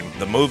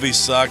The movie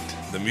sucked.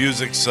 The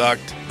music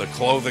sucked. The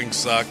clothing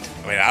sucked.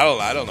 I mean,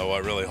 I don't know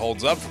what really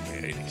holds up from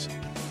the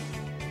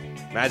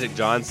 80s. Magic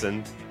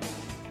Johnson.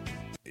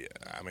 Yeah,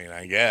 I mean,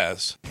 I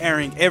guess.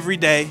 Airing every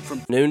day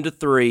from noon to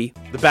 3.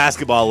 The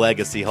basketball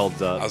legacy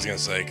holds I up. was going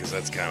to say, because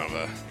that's kind of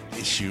a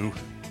issue.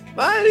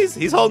 But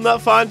he's holding up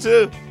fine,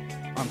 too.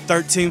 on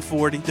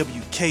 1340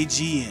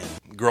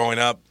 WKGN. Growing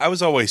up, I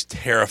was always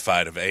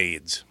terrified of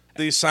AIDS.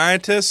 These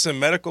scientists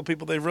and medical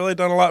people, they've really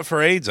done a lot for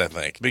AIDS, I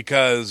think.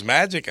 Because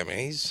Magic, I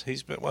mean,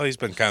 he's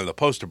been kind of the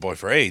poster boy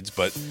for AIDS,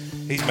 but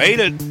he's made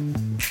it.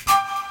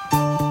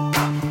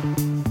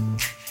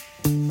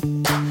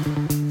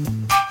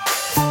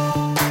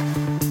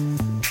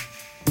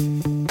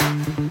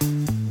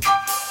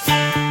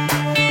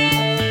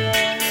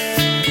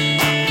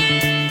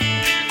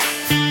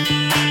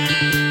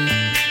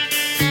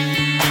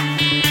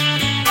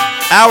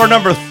 Hour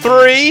number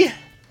 3.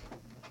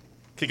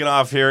 Kicking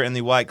off here in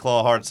the White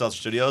Claw Hard Seltzer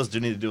Studios.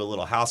 Do need to do a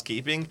little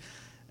housekeeping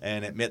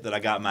and admit that I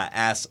got my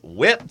ass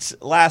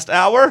whipped last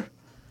hour.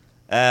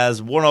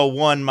 As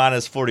 101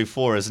 minus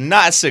 44 is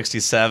not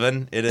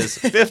 67. It is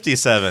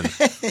 57.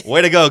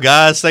 Way to go,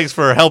 guys. Thanks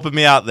for helping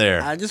me out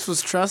there. I just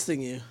was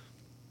trusting you.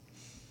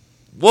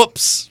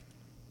 Whoops.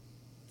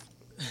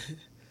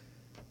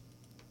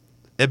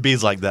 It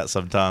bees like that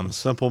sometimes.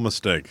 Simple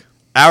mistake.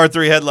 Hour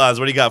 3 headlines.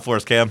 What do you got for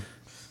us, Cam?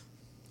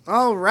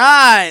 All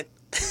right.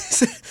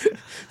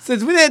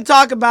 Since we didn't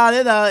talk about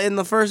it in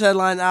the first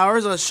headline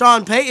hours,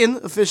 Sean Payton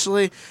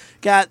officially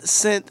got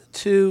sent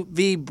to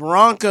the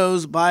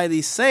Broncos by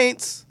the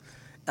Saints.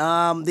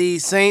 The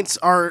Saints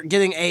are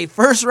getting a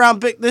first-round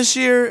pick this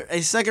year,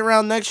 a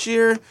second-round next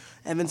year,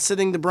 and then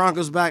sending the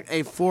Broncos back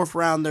a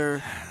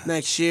fourth-rounder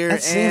next year.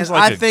 That seems And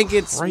like I think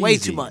it's way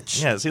too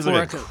much. Yeah, it seems for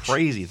like a coach.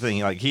 crazy thing.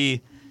 Like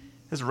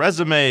his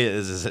resume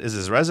is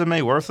his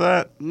resume worth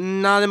that?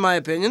 Not in my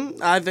opinion.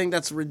 I think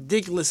that's a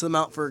ridiculous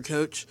amount for a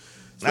coach,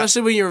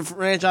 especially when your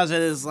franchise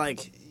that is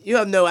like you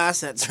have no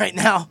assets right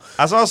now.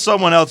 I saw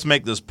someone else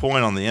make this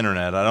point on the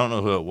internet. I don't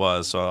know who it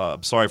was, so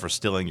I'm sorry for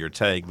stealing your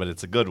take, but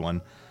it's a good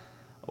one.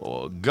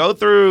 Well, go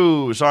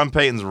through Sean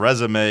Payton's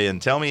resume and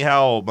tell me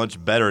how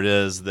much better it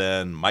is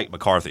than Mike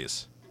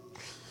McCarthy's.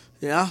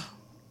 Yeah,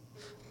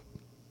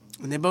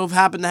 and they both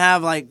happen to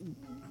have like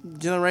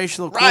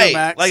generational Right.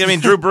 quarterbacks. Like, I mean,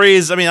 Drew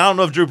Brees, I don't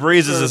know if Drew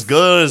Brees is as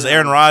good as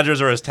Aaron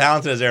Rodgers or as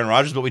talented as Aaron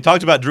Rodgers, but we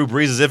talked about Drew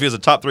Brees as if he was a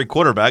top 3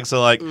 quarterback. So,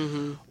 like,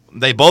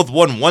 They both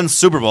won one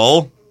Super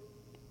Bowl.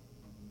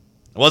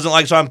 It wasn't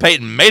like Sean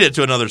Payton made it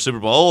to another Super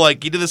Bowl.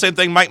 Like, he did the same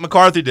thing Mike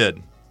McCarthy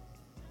did.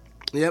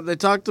 Yep, they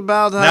talked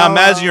about how. Now,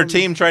 imagine your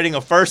team trading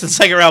a first and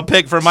second round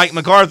pick for Mike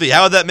McCarthy.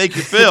 How would that make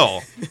you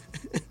feel?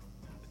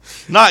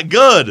 Not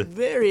good.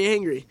 Very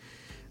angry.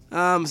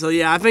 So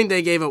yeah, I think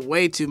they gave up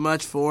way too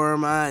much for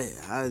him. I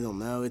don't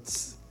know. I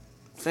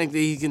think that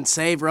he can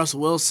save Russell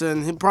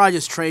Wilson. He'll probably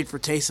just trade for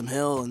Taysom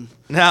Hill and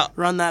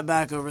run that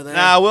back over there.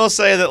 Now, I will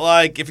say that,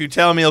 like, if you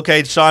tell me,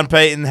 okay, Sean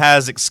Payton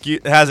has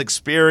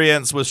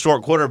experience with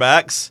short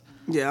quarterbacks,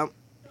 yeah,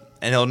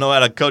 and he'll know how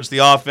to coach the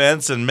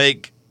offense and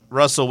make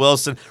Russell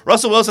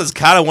Wilson's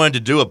kind of wanted to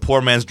do a poor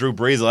man's Drew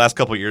Brees the last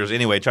couple of years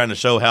anyway, trying to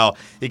show how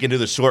he can do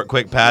the short,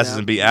 quick passes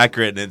and be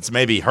accurate, and it's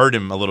maybe hurt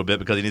him a little bit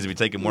because he needs to be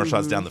taking more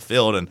shots down the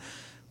field and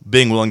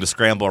being willing to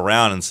scramble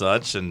around and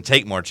such and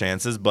take more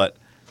chances, but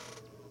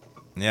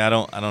yeah,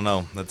 I don't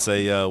know. That's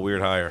a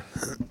weird hire.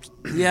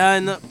 Yeah,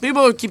 and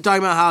people keep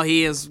talking about how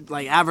he has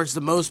like averaged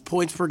the most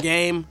points per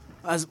game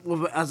as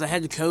a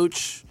head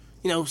coach,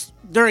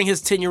 during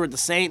his tenure with the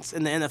Saints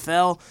in the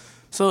NFL.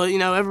 So,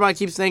 everybody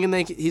keeps thinking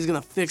he's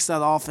going to fix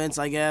that offense,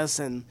 I guess.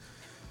 And,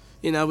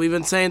 we've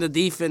been saying the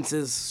defense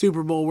is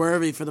Super Bowl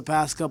worthy for the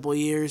past couple of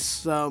years.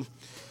 So,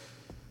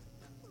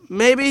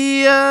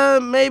 maybe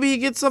he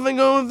gets something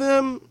going with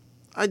him.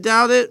 I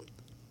doubt it.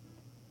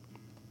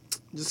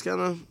 Just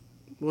kind of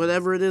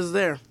whatever it is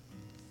there.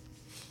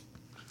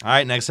 All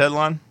right, next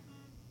headline.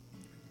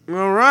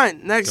 All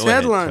right, next Go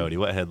ahead, headline. Cody,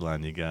 what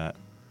headline you got?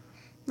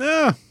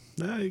 Yeah,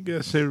 you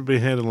guys seem to be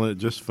handling it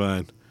just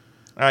fine.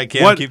 All right,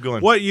 Cam, keep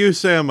going. What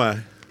use am I?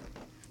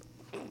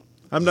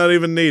 I'm not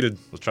even needed.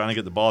 Was trying to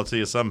get the ball to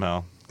you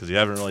somehow because you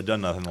haven't really done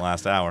nothing the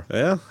last hour.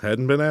 Yeah,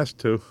 hadn't been asked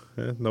to.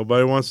 Yeah,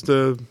 nobody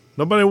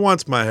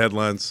wants my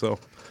headlines. So,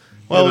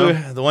 well,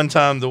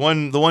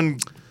 the one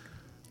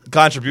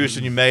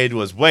contribution you made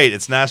was, wait,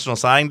 it's National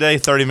Signing Day.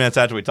 30 minutes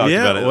after we talked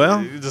about it.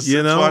 Well, it's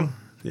fun.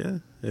 Yeah.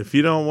 If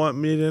you don't want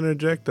me to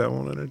interject, I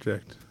won't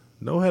interject.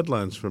 No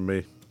headlines from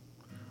me.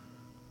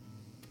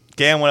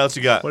 Cam, what else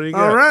you got? What do you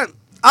got? All right.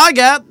 I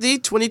got the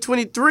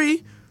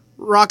 2023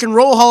 Rock and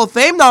Roll Hall of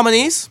Fame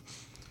nominees.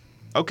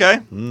 Okay.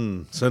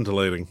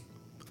 Scintillating.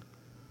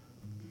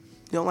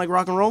 You don't like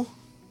rock and roll?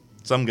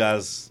 Some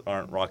guys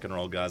aren't rock and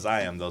roll guys.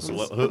 I am, though. So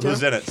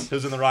who's in it?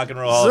 Who's in the Rock and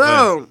Roll Hall of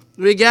Fame?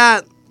 So, we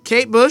got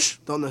Kate Bush.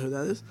 Don't know who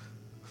that is.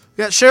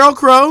 We got Sheryl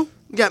Crow.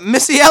 We got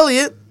Missy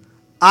Elliott.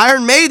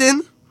 Iron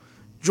Maiden.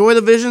 Joy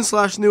Division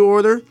 / New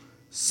Order.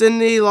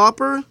 Cyndi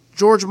Lauper.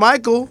 George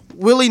Michael.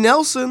 Willie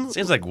Nelson.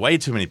 Seems like way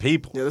too many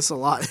people. Yeah, that's a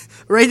lot.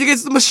 Rage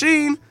Against the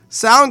Machine.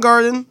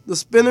 Soundgarden. The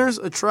Spinners.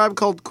 A Tribe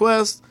Called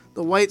Quest.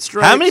 the White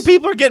Stripes. How many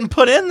people are getting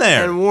put in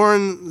there? And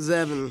Warren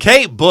Zevon.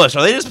 Kate Bush.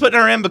 Are they just putting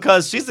her in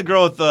because she's the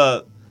girl with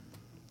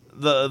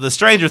the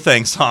Stranger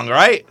Things song,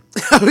 right?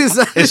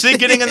 Is she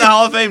getting in the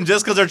Hall of Fame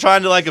just because they're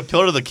trying to like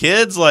appeal to the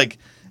kids? Like,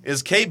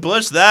 is Kate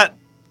Bush that?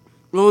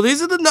 Well,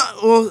 these are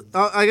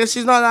I guess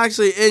she's not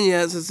actually in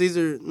yet since these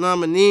are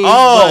nominees.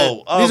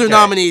 Oh, but these are okay.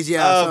 nominees,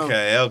 yeah.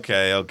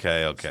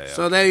 Okay.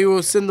 So they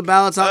will send the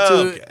ballots out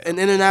to an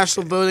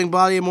international voting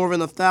body of more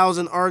than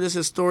 1,000 artists,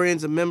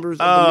 historians, and members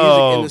of the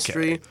music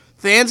industry.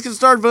 Fans can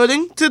start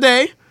voting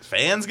today.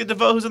 Fans get to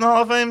vote who's in the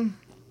Hall of Fame?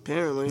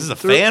 Apparently. This is a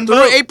fan Through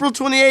vote? April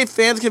 28th,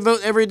 fans can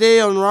vote every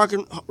day on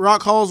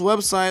Rock Hall's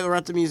website or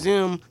at the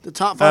museum. The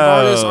top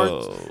 5 artists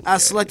are,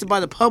 as selected by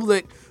the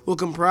public, will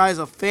comprise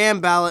a fan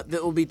ballot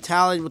that will be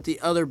tallied with the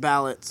other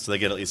ballots. So they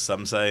get at least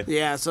some say.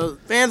 Yeah, so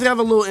fans have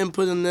a little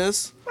input in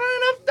this.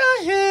 Right up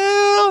the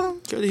hill.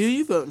 Cody, who are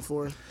you voting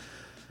for?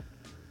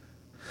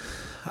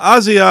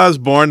 Ozzy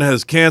Osbourne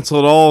has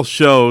canceled all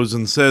shows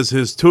and says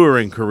his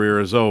touring career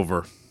is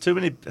over. Too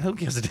many. Who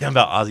gives a damn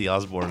about Ozzy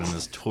Osbourne in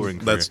his touring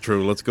career? That's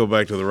true. Let's go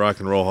back to the Rock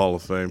and Roll Hall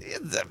of Fame.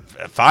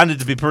 I find it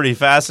to be pretty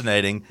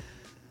fascinating.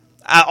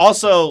 I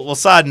also, well,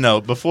 side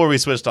note, before we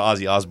switch to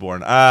Ozzy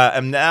Osbourne, I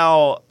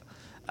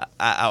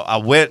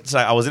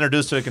was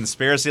introduced to a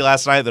conspiracy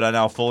last night that I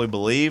now fully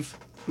believe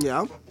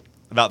Yeah.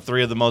 about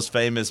 3 of the most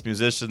famous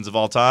musicians of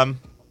all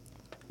time.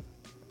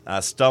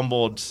 I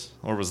stumbled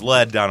or was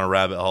led down a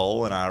rabbit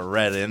hole, and I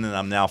read in, and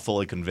I'm now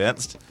fully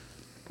convinced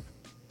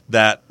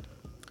that.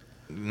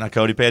 Now,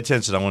 Cody, pay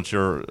attention. I want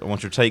your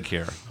take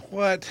here.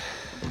 What?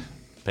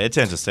 Pay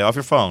attention. Stay off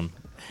your phone.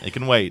 It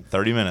can wait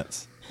 30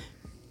 minutes.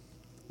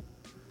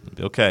 It'll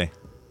be okay.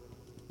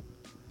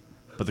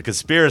 But the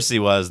conspiracy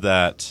was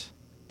that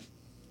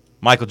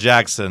Michael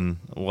Jackson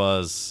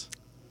was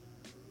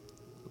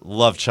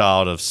love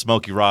child of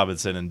Smokey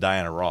Robinson and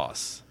Diana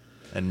Ross,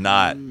 and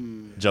not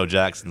Joe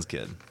Jackson's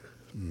kid.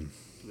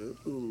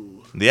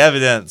 The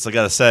evidence, I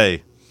gotta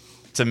say,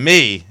 to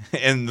me,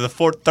 in the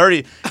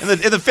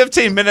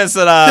 15 minutes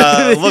that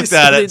I looked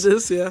at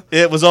it,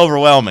 it was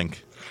overwhelming.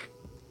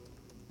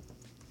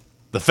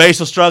 The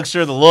facial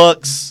structure, the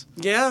looks,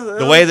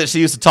 the way that she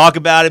used to talk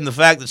about him, the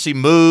fact that she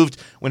moved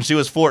when she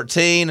was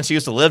 14 and she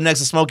used to live next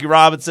to Smokey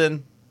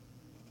Robinson,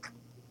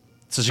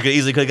 so she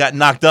could have gotten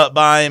knocked up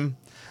by him.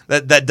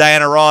 That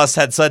Diana Ross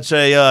had such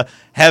a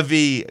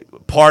heavy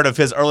part of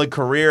his early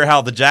career,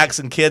 how the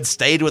Jackson kids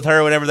stayed with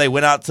her whenever they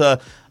went out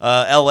to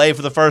L.A.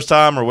 for the first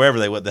time or wherever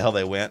the hell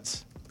they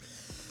went.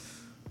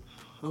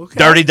 Okay.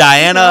 Dirty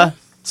Diana,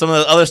 some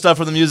of the other stuff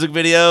from the music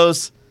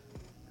videos.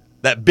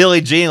 That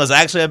Billie Jean was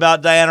actually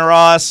about Diana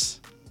Ross.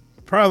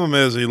 Problem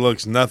is, he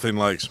looks nothing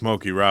like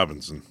Smokey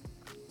Robinson.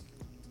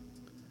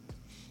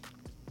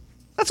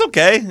 That's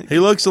okay. He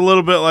looks a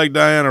little bit like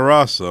Diana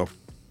Ross, though.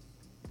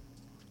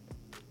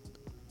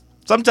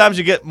 Sometimes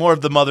you get more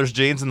of the mother's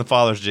genes than the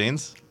father's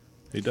genes.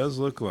 He does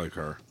look like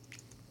her.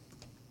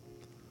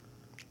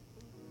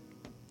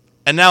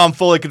 And now I'm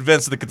fully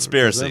convinced of the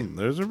conspiracy.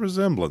 There's a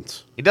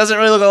resemblance. He doesn't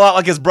really look a lot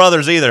like his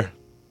brothers either.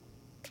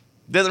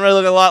 Doesn't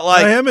really look a lot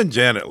like... Him and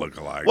Janet look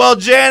alike. Well,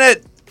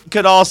 Janet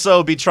could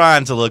also be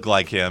trying to look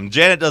like him.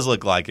 Janet does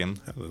look like him.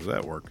 How does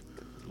that work?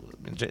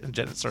 I mean,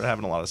 Janet started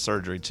having a lot of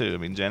surgery, too. I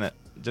mean,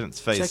 Janet's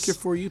face... Check your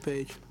For You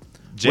page.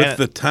 With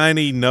the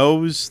tiny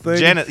nose thing?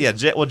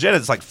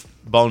 Janet's like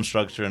bone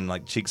structure and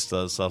like cheek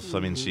stuff. So, I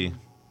mean, she...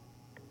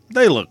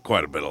 They look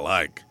quite a bit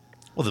alike.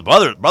 Well, the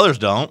brothers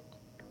don't.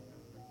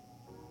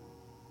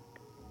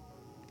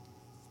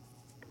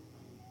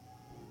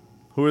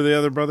 Who are the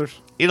other brothers?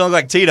 He don't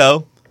look like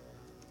Tito.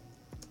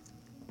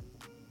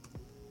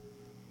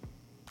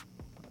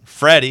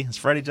 Freddie. Is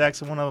Freddie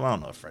Jackson one of them? I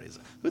don't know if Freddie's...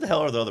 Who the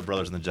hell are the other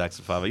brothers in the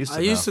Jackson 5? I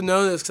used to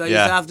know this because I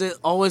used to have to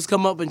always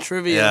come up in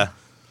trivia. Yeah.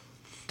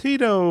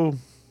 Tito,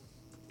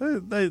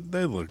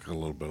 they look a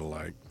little bit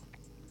alike.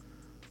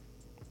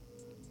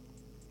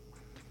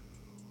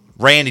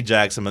 Randy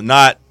Jackson, but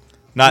not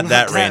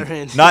that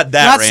Randy. Not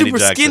Not Randy super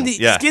Jackson.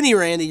 skinny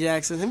Randy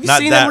Jackson. Have you Not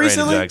seen that him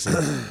recently? Randy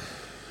Jackson.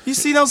 You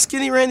seen how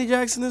skinny Randy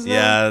Jackson is now?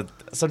 Yeah,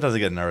 sometimes I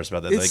get nervous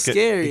about that. It's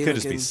scary He could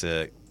just be looking.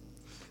 sick.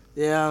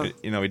 Yeah.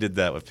 You know, we did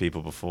that with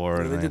people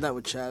before. They did that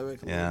with Chadwick.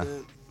 Yeah.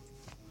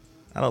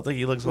 I don't think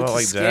he looks a Which lot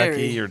like is scary.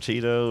 Jackie or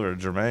Tito or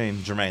Jermaine.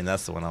 Jermaine,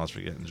 that's the one I was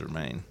forgetting.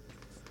 Jermaine.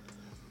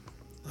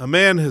 A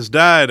man has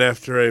died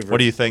after a... What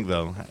do you think,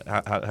 though?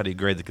 How do you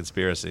grade the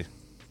conspiracy?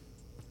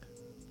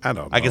 I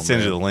don't know, I can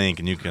send you man. the link,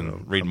 and you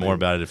can read more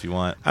about it if you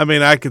want. I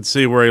mean, I could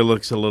see where he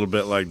looks a little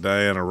bit like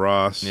Diana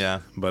Ross.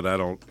 Yeah. But I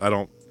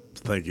don't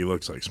think he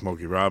looks like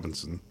Smokey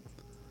Robinson.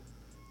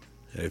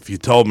 If you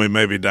told me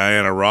maybe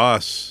Diana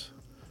Ross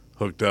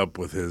hooked up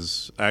with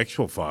his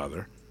actual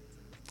father.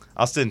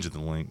 I'll send you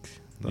the link.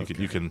 Okay.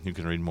 You can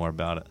read more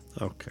about it.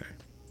 Okay.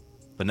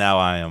 But now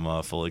I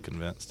am fully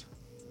convinced.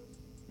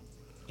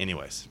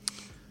 Anyways.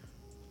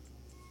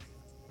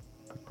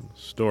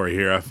 Story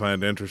here I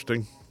find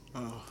interesting.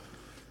 Oh.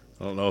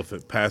 I don't know if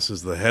it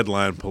passes the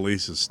headline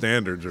police's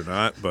standards or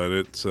not, but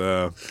it's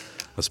a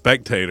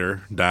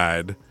spectator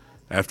died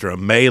after a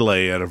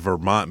melee at a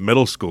Vermont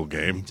middle school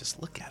game.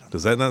 Just look at him.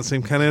 Does that not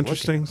seem kind of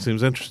interesting?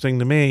 Seems interesting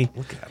to me.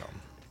 Look at him.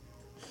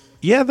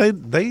 Yeah,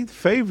 they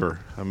favor.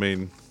 I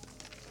mean,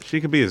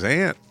 she could be his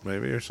aunt,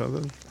 maybe, or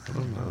something. I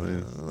don't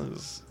know.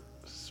 It's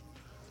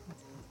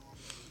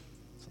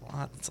a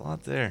lot. It's a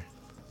lot there.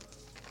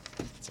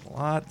 It's a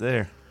lot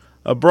there.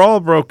 A brawl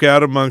broke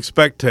out among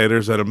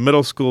spectators at a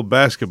middle school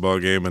basketball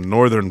game in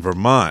northern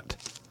Vermont.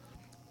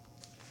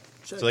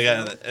 So they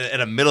got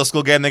in a middle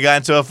school game. They got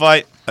into a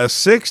fight. A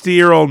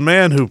 60-year-old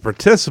man who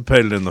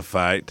participated in the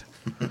fight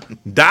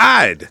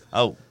died.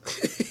 Oh,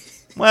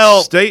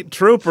 well. State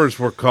troopers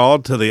were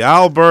called to the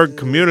Alberg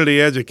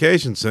Community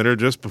Education Center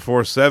just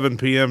before 7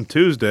 p.m.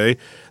 Tuesday.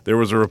 There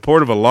was a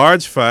report of a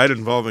large fight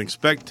involving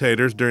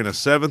spectators during a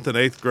 7th and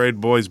 8th grade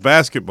boys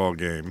basketball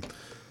game.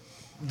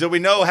 Do we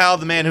know how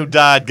the man who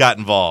died got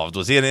involved?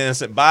 Was he an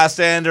innocent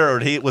bystander, or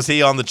was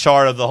he on the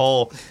chart of the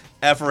whole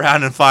F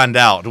around and find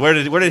out? Where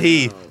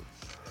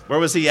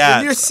was he at?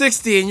 If you're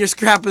 60 and you're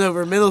scrapping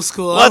over middle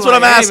school, Well, that's what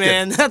I'm asking. Hey,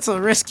 man, that's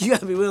a risk you got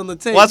to be willing to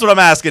take. Well, that's what I'm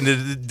asking.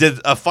 Did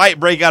a fight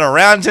break out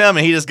around him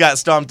and he just got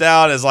stomped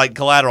out as like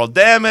collateral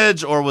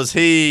damage, or was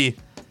he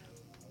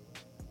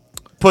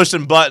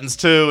pushing buttons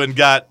too and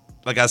got,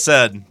 like I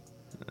said,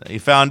 he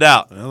found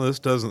out? Well, this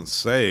doesn't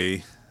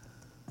say.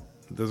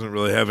 It doesn't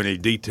really have any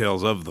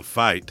details of the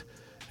fight.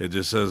 It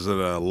just says that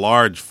a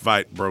large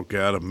fight broke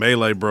out, a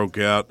melee broke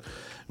out.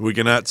 We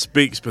cannot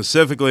speak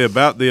specifically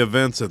about the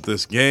events at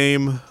this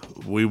game.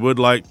 We would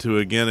like to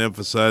again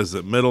emphasize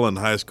that middle and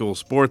high school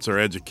sports are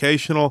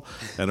educational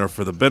and are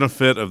for the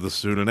benefit of the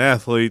student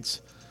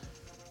athletes.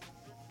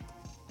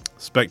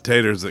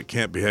 Spectators that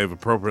can't behave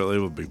appropriately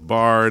will be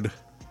barred.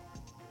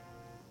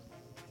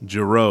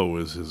 Giroux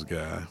is his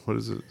guy. What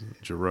is it?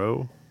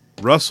 Giroux?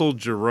 Russell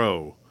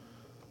Giroux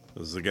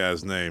is the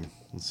guy's name.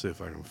 Let's see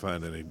if I can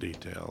find any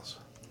details.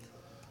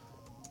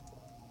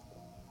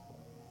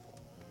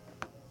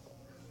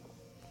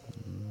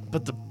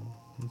 But the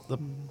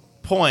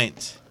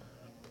point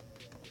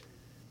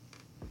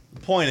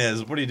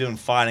is, what are you doing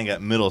fighting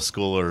at middle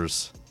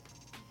schoolers'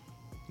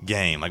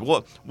 game? Like,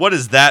 what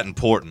is that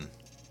important?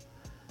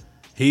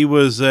 He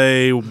was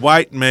a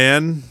white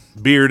man,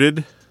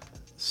 bearded,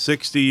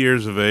 60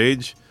 years of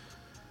age.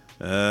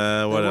 What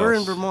We're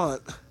else? in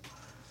Vermont.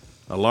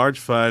 A large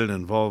fight and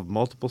involved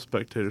multiple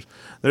spectators.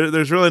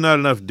 There's really not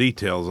enough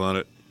details on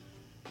it,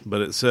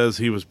 but it says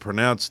he was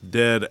pronounced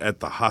dead at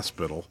the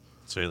hospital.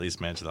 So he at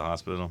least made it to the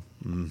hospital.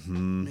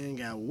 Man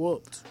got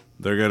whooped.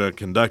 They're going to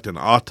conduct an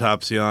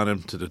autopsy on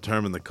him to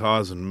determine the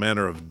cause and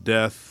manner of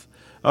death.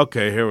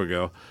 Okay, here we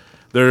go.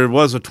 There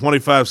was a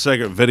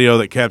 25-second video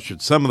that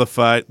captured some of the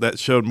fight that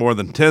showed more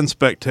than 10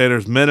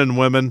 spectators, men and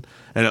women,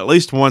 and at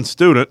least one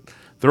student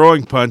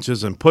throwing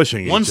punches and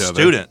pushing One each other.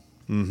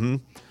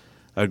 student.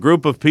 A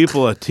group of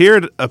people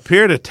appear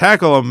to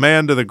tackle a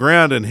man to the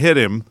ground and hit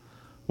him,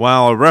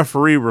 while a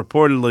referee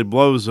reportedly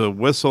blows a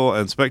whistle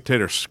and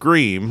spectators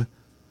scream.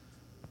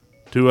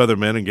 2 other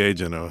men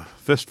engage in a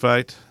fist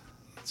fight.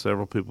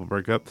 Several people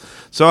break up.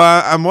 So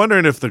I'm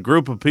wondering if the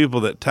group of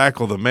people that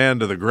tackle the man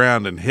to the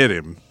ground and hit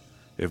him,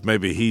 if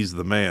maybe he's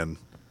the man.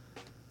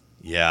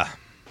 Yeah.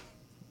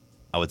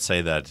 I would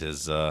say that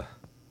is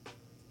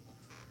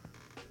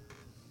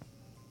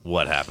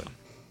what happened.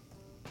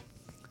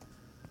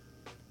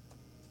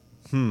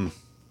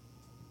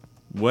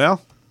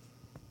 Well,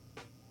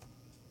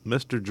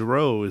 Mr.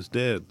 Giroux is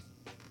dead.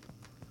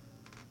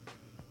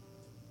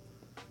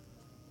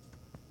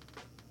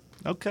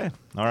 Okay.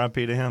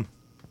 R.I.P. to him.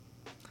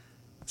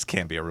 This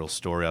can't be a real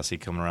story I see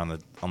coming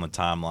around on the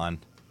timeline.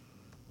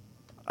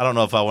 I don't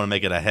know if I want to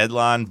make it a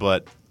headline,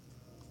 but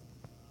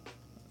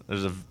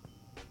there's a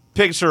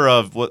picture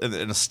of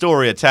and a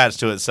story attached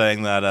to it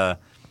saying that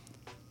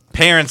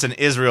parents in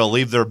Israel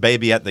leave their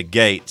baby at the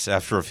gate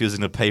after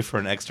refusing to pay for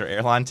an extra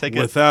airline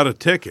ticket. Without a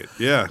ticket,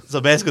 yeah.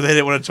 So basically, they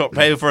didn't want to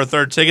pay for a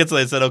third ticket, so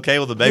they said, "Okay,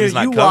 well, the baby's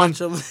Here, not you coming."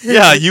 watch 'em.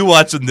 Yeah, you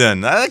watch them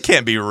then. That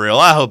can't be real.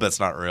 I hope that's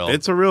not real.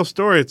 It's a real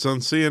story. It's on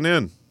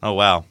CNN. Oh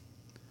wow,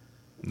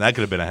 that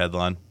could have been a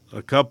headline.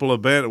 A couple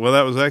of well,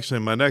 that was actually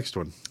my next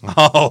one.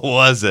 Oh,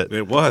 was it?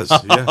 It was,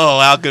 yeah. Oh,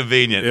 how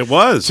convenient. It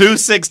was.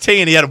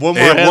 2:16. He had one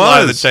more It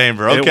headline in the was.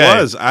 chamber. Okay.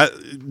 It was.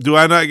 Do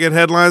I not get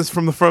headlines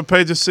from the front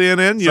page of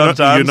CNN?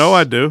 Sometimes. You know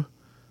I do.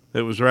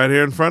 It was right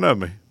here in front of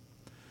me.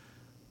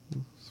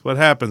 That's what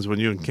happens when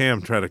you and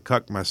Cam try to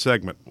cuck my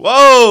segment.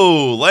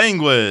 Whoa,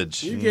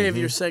 language. You gave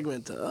your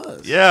segment to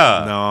us.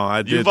 Yeah. No, I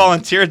You didn't.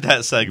 volunteered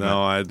that segment.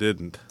 No, I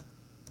didn't.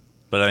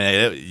 But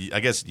I mean, I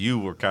guess you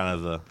were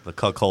kind of the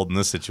cuckold in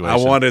this situation.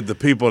 I wanted the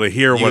people to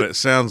hear what it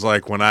sounds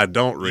like when I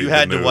don't read You the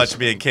had to news. watch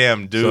me and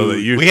Cam do. So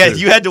that you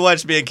You had to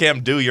watch me and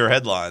Cam do your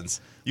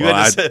headlines. You Well, had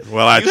to I- sit,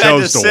 well, I you had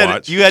chose to sit-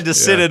 watch. You had to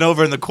sit Yeah. in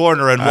over in the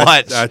corner and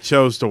watch. I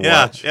chose to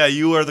yeah, watch. yeah,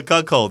 you were the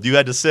cuckold. You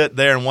had to sit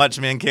there and watch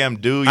me and Cam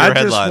do your I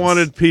headlines. just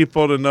wanted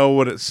people to know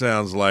what it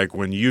sounds like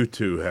when you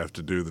two have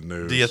to do the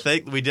news. Do you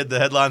think we did the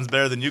headlines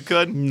better than you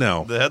could?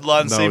 No. The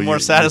headlines No, seemed more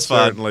you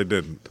satisfied. certainly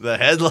didn't. The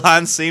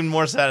headlines seemed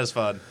more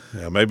satisfied.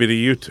 Yeah, maybe to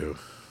you two.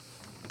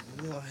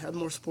 I had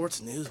more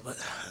sports news, but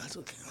that's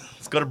okay.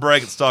 Let's go to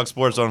break. It's Talk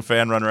Sports on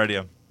Fan Run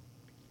Radio.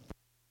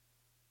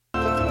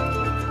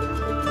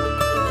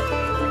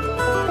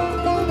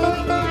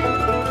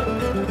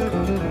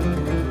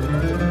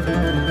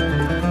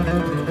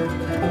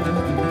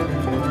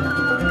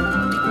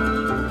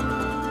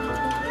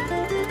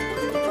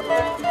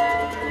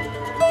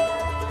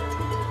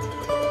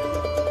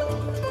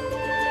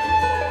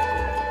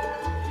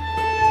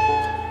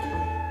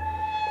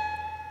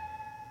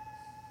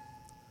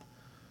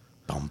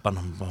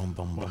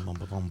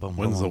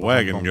 When's the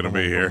wagon gonna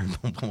be here?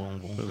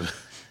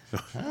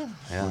 Yeah.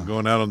 We're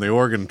going out on the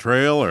Oregon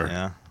Trail, or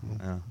Yeah.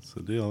 what's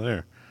the deal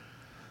there?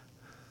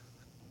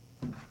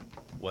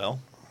 Well,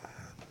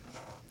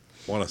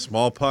 Want a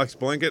smallpox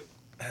blanket?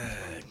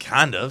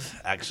 kind of,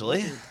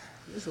 actually.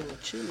 It's a little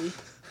chilly.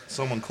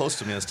 Someone close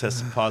to me has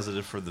tested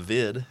positive for the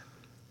vid.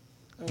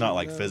 Not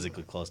like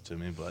physically close to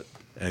me, but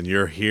And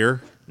you're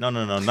here? no,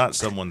 not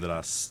someone that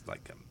not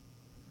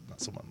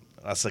someone.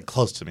 I said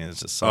close to me.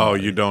 It's just Oh,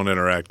 somebody. you don't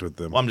interact with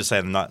them. Well, I'm just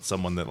saying not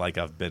someone that like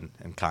I've been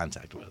in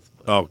contact with.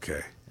 But,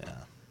 Okay. yeah.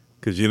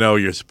 Because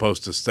you're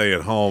supposed to stay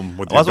at home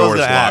with Well, your that's what I was doors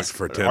gonna locked ask.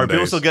 for 10 Are days.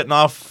 people still getting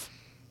off?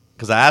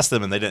 Because I asked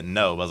them and they didn't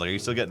know. I was like, "Are you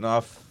still getting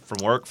off from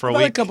work for a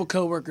But a week? couple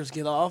coworkers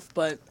get off,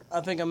 but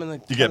I think I'm in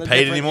the. You get kinda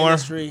paid different anymore?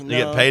 industry. You No.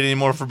 get paid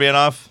anymore for being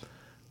off?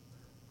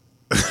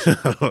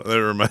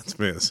 That reminds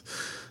me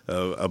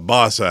of a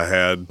boss I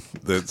had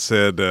that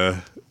said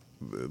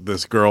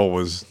this girl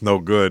was no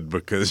good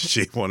because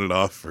she wanted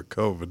off for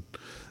COVID.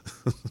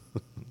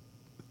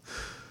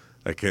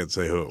 I can't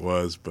say who it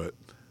was, but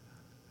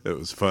it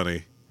was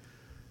funny.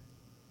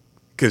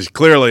 Because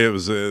clearly it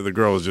was the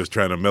girl was just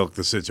trying to milk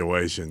the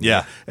situation.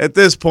 Yeah. At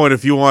this point,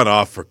 if you want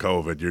off for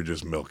COVID, you're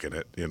just milking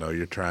it.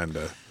 You're trying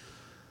to.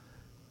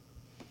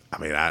 I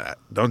mean,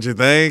 don't you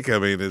think? I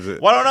mean, is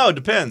it? Well, I don't know. It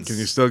depends. Can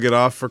you still get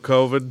off for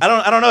COVID?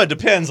 I don't know. It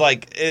depends.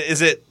 Like,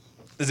 is it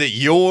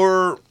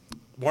your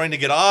wanting to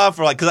get off,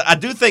 or like? Because I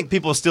do think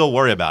people still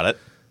worry about it.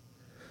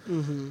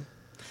 Mm-hmm.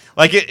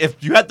 Like,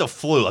 if you had the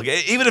flu, like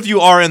even if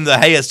you are in the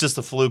hey, it's just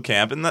the flu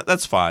camp, and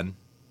that's fine.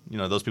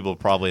 Those people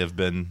probably have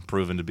been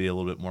proven to be a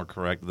little bit more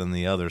correct than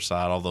the other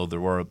side. Although there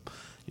were, a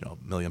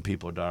million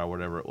people die or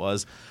whatever it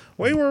was.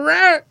 We were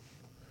right.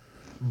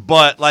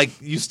 But like,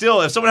 you still,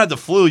 if someone had the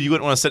flu, you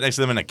wouldn't want to sit next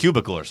to them in a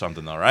cubicle or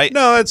something, though, right?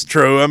 No, that's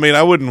true. I mean,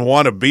 I wouldn't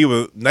want to be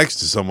next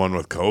to someone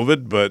with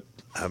COVID, but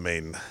I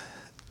mean,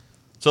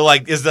 So,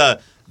 like, is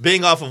the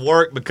being off of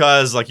work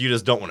because, like, you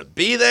just don't want to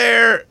be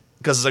there?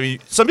 Because, I mean,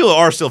 some people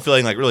are still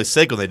feeling, like, really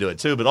sick when they do it,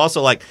 too. But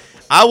also, like,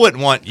 I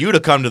wouldn't want you to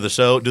come to the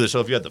show, do the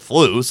show if you had the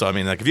flu. So, I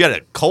mean, like, if you had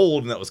a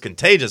cold and that was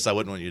contagious, I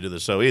wouldn't want you to do the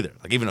show either.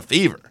 Like, even a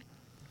fever.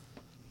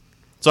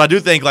 So, I do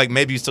think, like,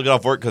 maybe you still get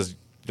off work because you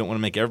don't want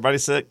to make everybody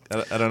sick.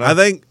 I don't know. I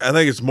think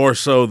it's more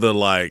so the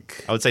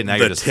like. I would say now the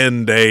you're just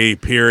 10-day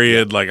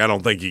period. Like, I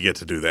don't think you get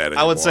to do that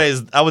anymore.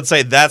 I would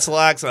say that's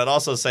lax, and I'd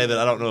also say that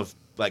I don't know if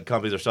like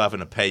companies are still having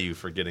to pay you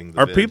for getting the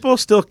Are vid. people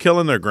still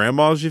killing their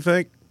grandmas? You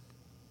think?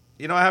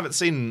 I haven't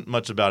seen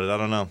much about it. I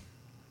don't know.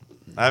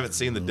 I haven't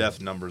seen the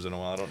death numbers in a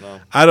while. I don't know.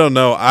 I don't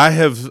know. I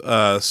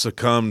have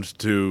succumbed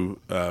to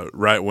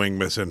right-wing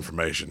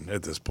misinformation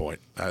at this point.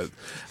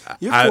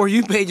 Your I- For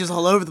You page is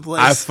all over the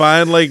place. I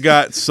finally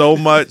got so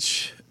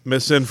much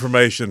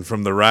misinformation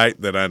from the right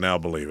that I now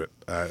believe it.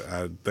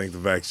 I think the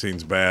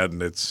vaccine's bad,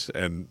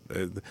 and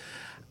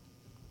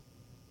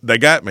they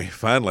got me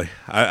finally.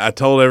 I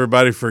told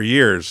everybody for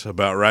years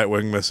about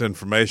right-wing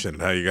misinformation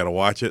and how you got to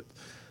watch it,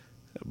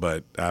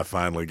 but I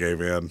finally gave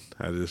in.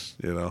 I just,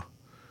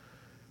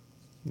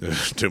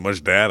 there's too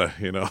much data,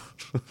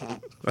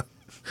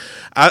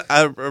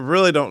 I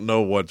really don't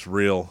know what's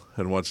real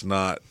and what's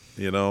not,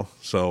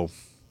 so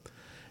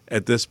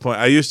at this point,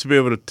 I used to be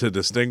able to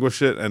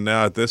distinguish it, and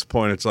now at this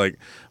point, it's like,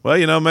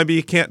 well, maybe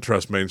you can't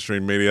trust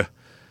mainstream media.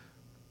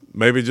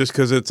 Maybe just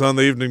because it's on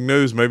the evening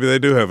news, maybe they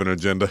do have an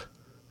agenda.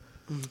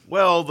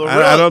 Well,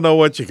 I don't know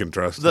what you can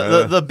trust.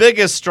 The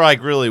biggest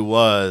strike really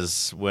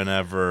was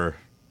whenever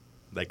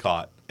they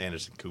caught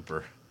Anderson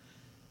Cooper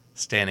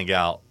standing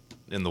out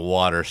in the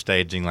water,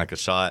 staging like a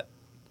shot,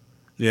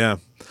 yeah.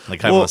 like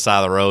kind of on the side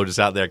of the road, just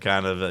out there,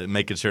 kind of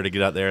making sure to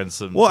get out there and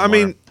some. Well, some I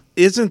mean, water.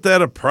 isn't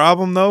that a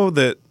problem though?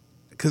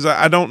 Because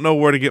I don't know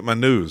where to get my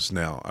news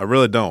now. I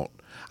really don't.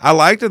 I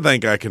like to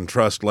think I can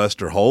trust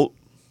Lester Holt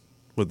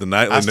with the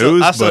nightly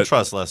news. I still but,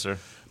 trust Lester.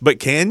 But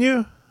can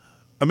you?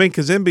 I mean,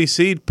 because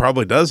NBC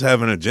probably does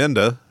have an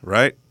agenda,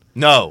 right?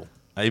 No,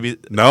 maybe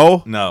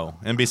No? no.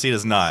 NBC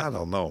does I not.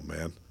 don't know,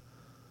 man.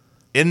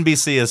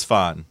 NBC is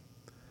fine.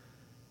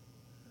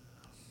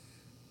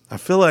 I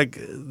feel like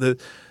the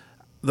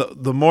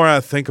more I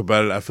think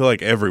about it, I feel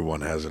like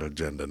everyone has an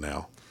agenda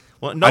now.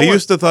 Well, I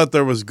used to thought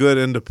there was good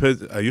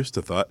independent. I used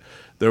to thought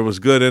there was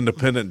good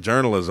independent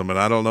journalism, and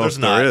I don't know if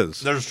there is.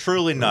 There's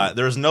truly not.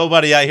 There's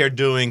nobody out here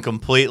doing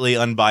completely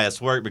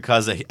unbiased work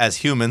because as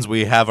humans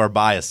we have our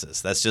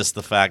biases. That's just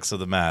the facts of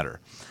the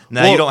matter.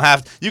 Now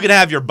Well- you can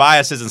have your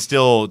biases and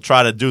still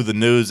try to do the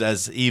news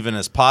as even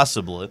as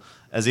possible.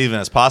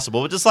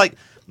 But just like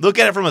look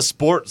at it from a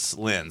sports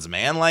lens,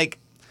 man. Like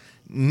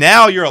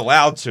now you're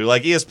allowed to.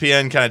 Like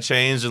ESPN kind of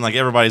changed, and like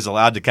everybody's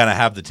allowed to kind of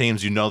have the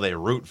teams they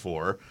root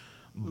for.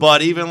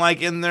 But even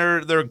like in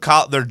their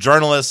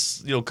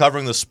journalists,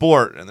 covering the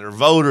sport and their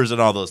voters and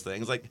all those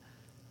things, like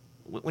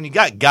when you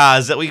got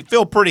guys that we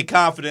feel pretty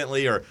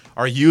confidently are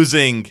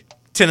using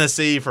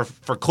Tennessee for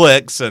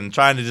clicks and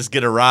trying to just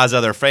get a rise out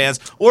of their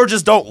fans, or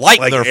just don't like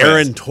their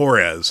Aaron fans,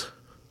 Torres.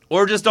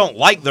 or just don't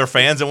like their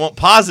fans and want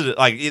positive,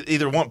 like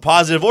either want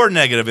positive or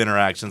negative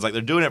interactions, like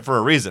they're doing it for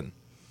a reason.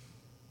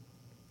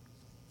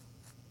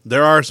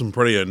 There are some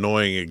pretty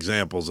annoying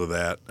examples of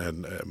that,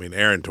 and I mean,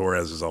 Aaron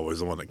Torres is always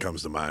the one that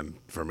comes to mind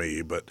for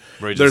me. But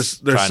Where he there's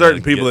just trying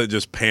certain to people get- that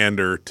just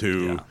pander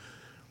to. Yeah.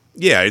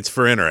 Yeah, it's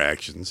for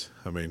interactions.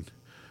 I mean,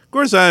 of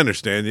course, I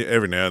understand.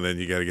 Every now and then,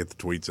 you got to get the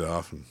tweets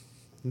off, and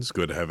it's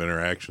good to have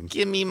interactions.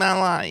 Give me my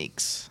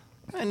likes.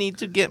 I need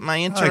to get my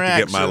I interactions. like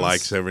to get my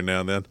likes every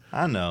now and then.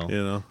 I know.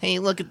 You know. Hey,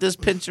 look at this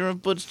picture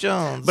of Butch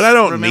Jones. But I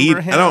don't Remember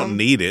need. him? I don't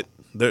need it.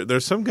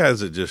 There's some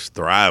guys that just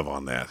thrive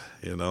on that.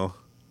 You know.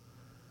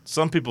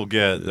 Some people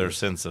get their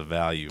sense of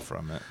value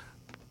from it.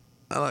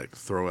 I like to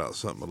throw out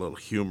something a little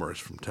humorous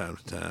from time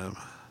to time.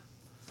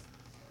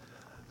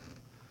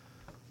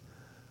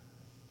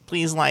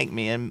 Please like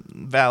me and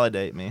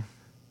validate me.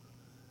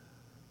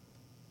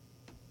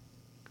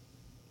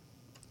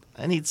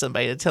 I need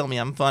somebody to tell me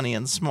I'm funny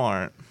and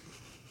smart.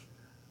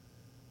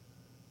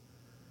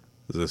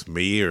 Is this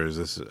me or is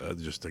this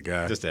just a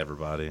guy? Just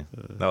everybody.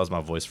 That was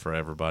my voice for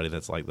everybody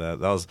that's like that.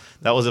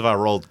 That was if I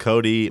rolled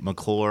Cody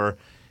McClure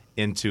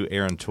into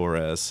Aaron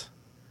Torres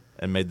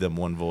and made them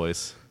one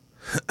voice.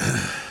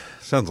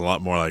 Sounds a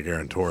lot more like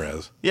Aaron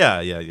Torres.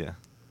 Yeah.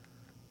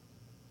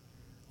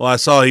 Well, I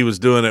saw he was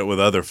doing it with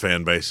other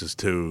fan bases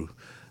too.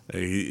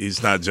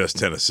 He's not just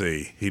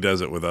Tennessee. He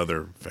does it with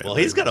other fan Well,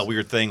 bases. he's got a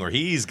weird thing where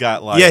he's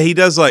got like yeah, he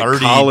does like 30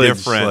 college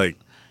different. like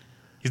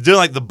He's doing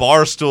like the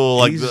Barstool,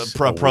 like the He's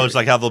approach, weird.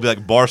 like how they'll be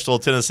like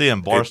Barstool Tennessee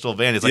and Barstool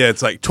Vandy. It's like, yeah,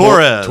 it's like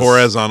Torres.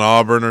 Torres on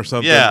Auburn or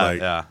something. Yeah, like,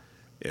 yeah.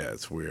 Yeah,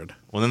 it's weird.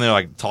 Well, then they're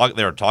like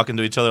they were talking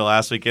to each other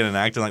last weekend and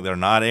acting like they're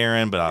not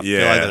Aaron, but I feel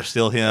Yeah. like they're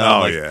still him.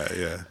 Oh Like,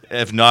 yeah.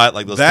 If not,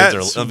 like those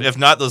kids are. If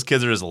not, those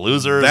kids are just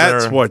losers.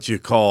 That's or, what you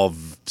call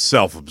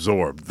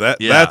self-absorbed. Yeah.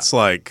 That's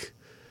like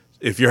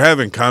if you're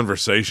having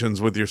conversations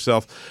with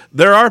yourself.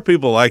 There are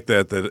people like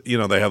that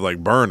they have like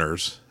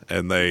burners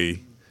and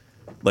they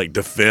like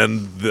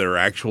defend their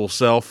actual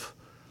self.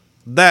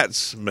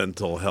 That's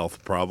mental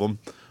health problem.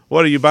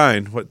 What are you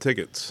buying? What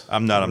tickets?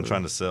 I'm not. I'm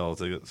trying to sell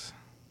tickets.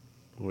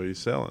 What are you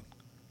selling?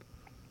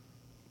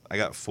 I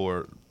got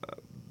 4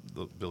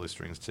 the Billy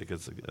Strings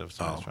tickets. If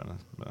somebody's trying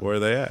to Where are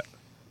they at?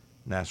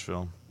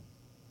 Nashville.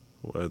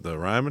 What, the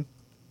Ryman?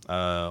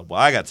 Well,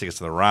 I got tickets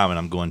to the Ryman.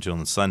 I'm going to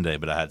on Sunday,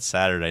 but I had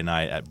Saturday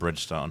night at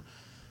Bridgestone.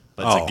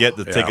 But to get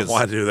the tickets,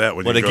 why do that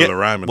when well, you go to the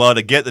Ryman? Well,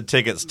 to get the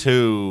tickets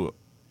to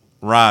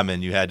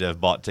Ryman, you had to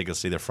have bought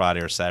tickets either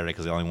Friday or Saturday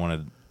because they only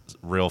wanted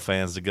real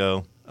fans to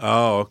go.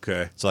 Oh,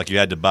 okay. So, like, you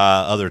had to buy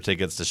other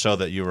tickets to show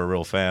that you were a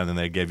real fan, and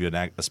they gave you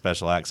a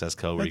special access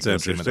code where That's you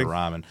could see them at the interesting.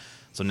 Ryman.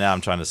 So now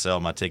I'm trying to sell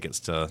my tickets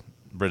to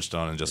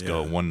Bridgestone and just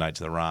go one night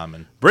to the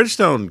Ryman.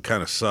 Bridgestone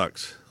kind of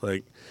sucks.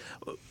 Like,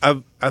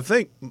 I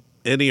think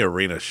any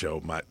arena show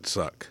might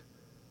suck.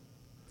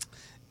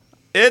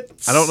 I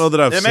don't know that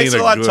I've it seen makes it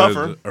a a lot good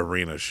tougher.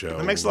 arena show.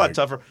 It makes it a lot like-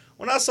 tougher.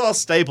 When I saw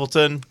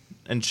Stapleton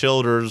and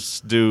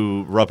Childers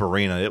do Rupp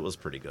Arena, it was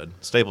pretty good.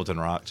 Stapleton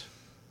rocked.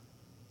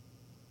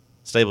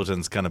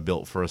 Stapleton's kind of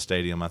built for a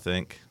stadium, I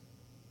think.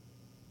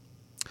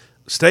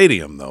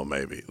 Stadium though,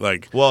 maybe.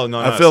 Like, Well, no,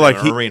 I feel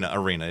like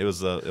arena. It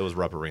was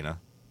Rupp Arena.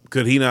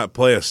 could he not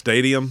play a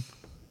stadium?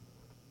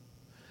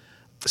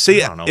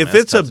 See, I don't know, if man.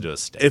 It's it's tough to do a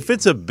stadium. if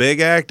it's a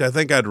big act, I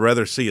think I'd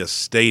rather see a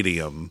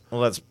stadium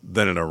Well, that's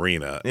than an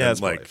arena. yeah, And,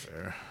 that's like,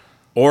 probably fair.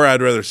 or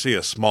I'd rather see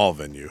a small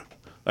venue.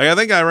 Like, I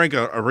think I rank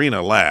a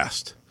arena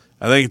last.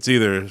 I think it's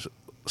either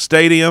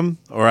stadium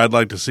or I'd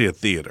like to see a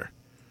theater.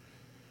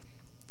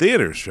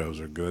 Theater shows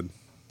are good,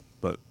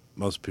 but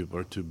most people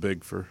are too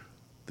big for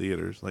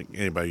theaters. Like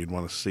anybody you'd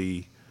want to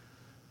see.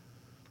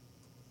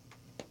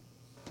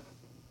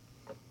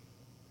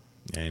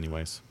 Yeah.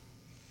 Anyways,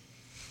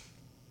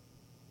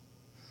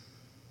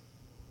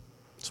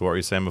 so what were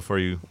you saying before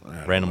you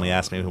randomly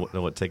asked me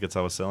what tickets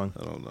I was selling?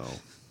 I don't know.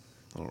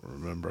 I don't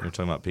remember. You're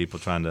talking about people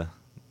trying to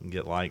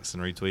get likes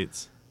and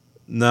retweets.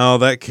 No,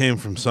 that came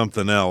from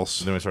something else.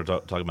 Then we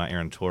started talking about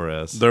Aaron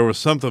Torres. There was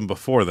something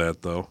before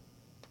that, though.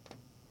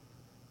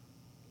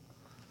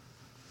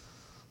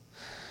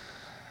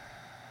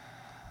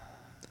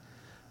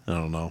 I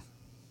don't know.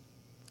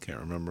 Can't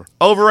remember.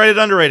 Overrated,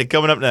 underrated.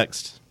 Coming up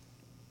next.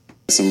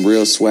 Some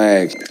real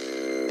swag.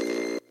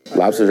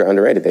 Lobsters are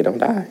underrated. They don't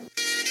die.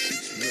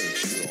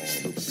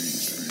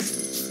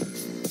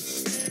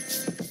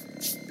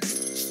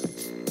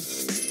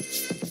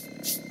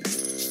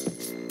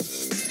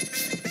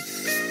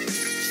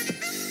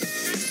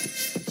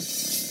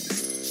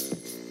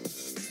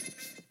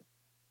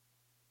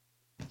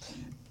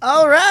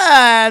 All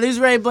right, who's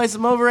ready to play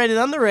some overrated,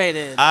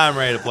 underrated? I'm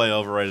ready to play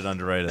overrated,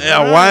 underrated.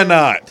 Yeah, why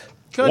not?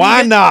 Cody,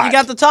 Why not? You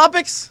got the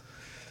topics?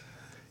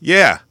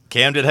 Yeah,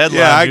 Cam did headlines.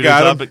 Yeah, I You do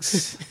got 'em.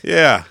 topics.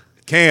 yeah.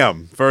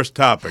 Cam, first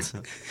topic.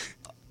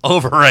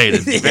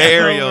 Overrated.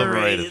 Very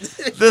overrated.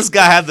 This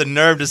guy had the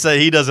nerve to say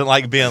he doesn't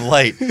like being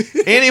late.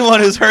 Anyone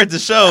who's heard the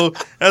show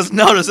has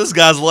noticed this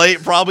guy's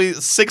late probably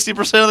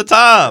 60% of the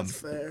time.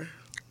 Fair.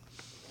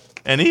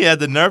 And he had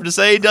the nerve to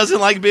say he doesn't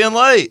like being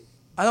late.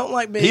 I don't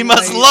like being He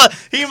must late.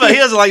 love. He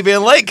doesn't like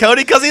being late,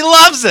 Cody, because he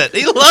loves it.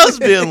 He loves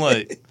being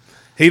late.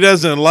 He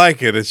doesn't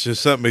like it. It's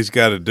just something he's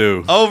got to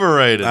do.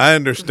 Overrated. I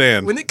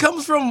understand. When it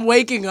comes from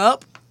waking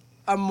up,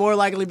 I'm more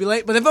likely to be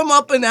late. But if I'm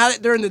up and at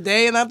it during the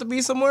day and I have to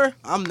be somewhere,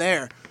 I'm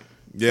there.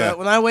 Yeah, But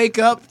when I wake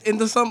up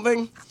into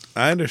something,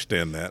 I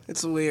understand that.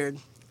 it's weird.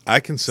 I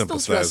can Still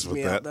sympathize stresses with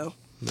me that. out, though.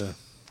 Yeah.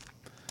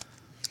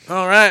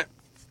 All right.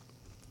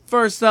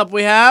 First up,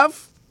 we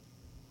have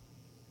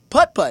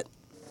Putt Putt.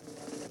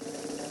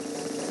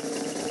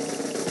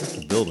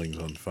 The building's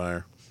on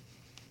fire.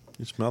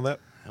 You smell that?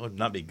 That would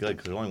not be good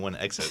because there's only one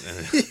exit.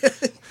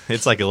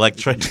 It's like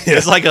electric.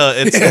 It's like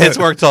it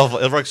works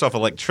off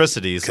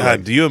electricity. So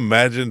God, do you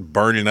imagine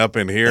burning up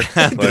in here? It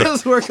Like,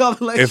 does work off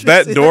if electricity.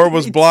 that door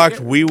was blocked,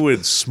 we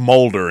would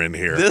smolder in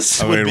here.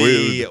 this I would mean,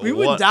 be we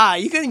would die.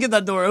 You couldn't get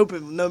that door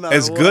open no matter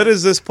as what. good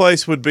as this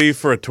place would be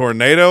for a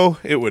tornado,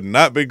 it would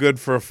not be good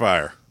for a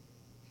fire.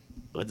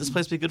 Would this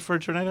place be good for a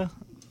tornado?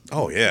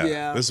 Oh yeah,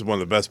 Yeah. this is one of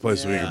the best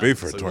places we Yeah. could be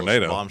for It's a like little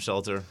tornado. bomb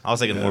shelter. I was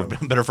thinking Yeah. more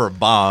better for a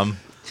bomb.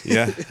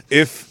 Yeah,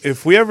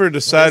 if we ever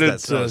decided What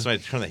is that smell? to,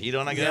 Somebody turn the heat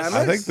on, I guess. Yeah,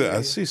 I think that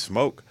I see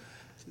smoke.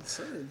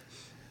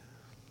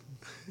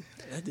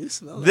 I do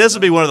smell that. This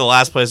would be one of the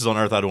last places on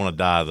earth I'd want to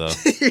die, though.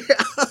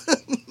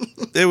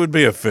 It would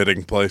be a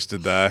fitting place to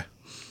die.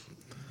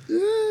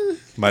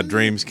 My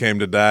dreams came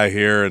to die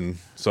here, and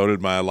so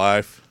did my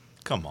life.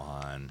 Come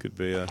on. Could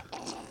be a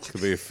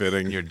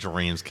fitting. Your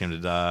dreams came to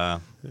die.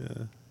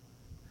 Yeah.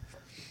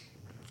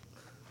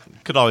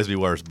 Could always be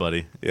worse,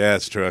 buddy. Yeah,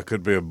 it's true. I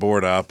could be a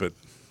board op at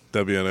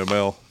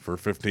WNML for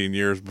 15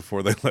 years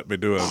before they let me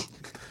do a.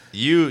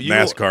 You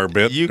NASCAR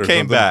bit You or came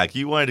something. back.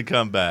 You wanted to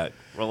come back.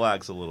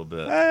 Relax a little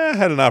bit. I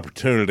had an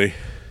opportunity.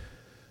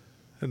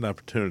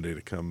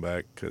 To come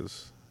back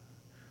because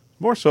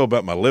more so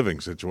about my living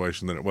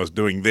situation than it was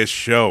doing this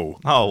show.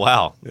 Oh,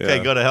 wow. Okay,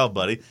 Yeah. go to hell,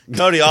 buddy.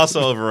 Cody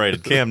also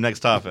overrated. Cam, next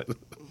topic.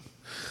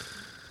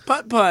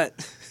 Putt Putt.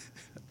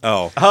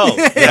 Oh, Oh,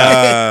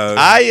 yeah.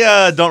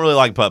 I don't really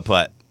like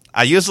putt-putt.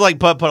 I used to like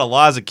putt-putt a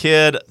lot as a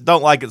kid.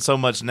 Don't like it so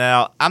much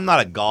now. I'm not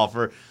a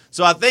golfer.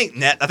 So I think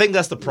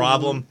that's the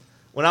problem.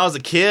 When I was a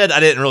kid, I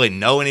didn't really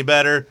know any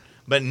better.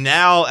 But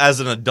now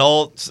as an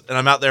adult and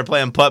I'm out there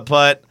playing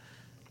putt-putt,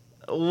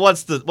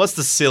 what's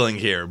the ceiling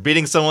here?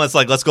 Beating someone that's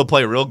like, let's go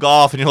play real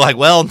golf, and you're like,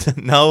 well,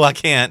 no, I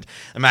can't.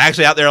 I'm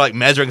actually out there like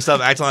measuring stuff,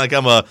 acting like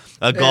I'm a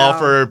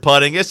golfer,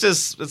 putting. It's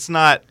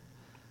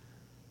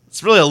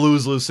really a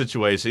lose-lose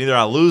situation. Either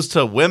I lose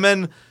to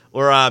women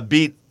or I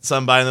beat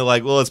somebody and they're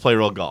like, well, let's play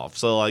real golf.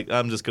 So like,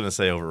 I'm just going to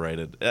say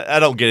overrated. I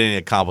don't get any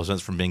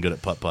accomplishments from being good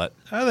at putt-putt.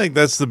 I think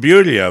that's the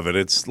beauty of it.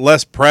 It's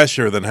less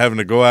pressure than having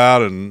to go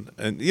out and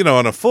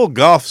on a full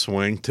golf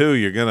swing too.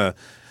 You're gonna,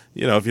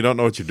 if you don't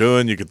know what you're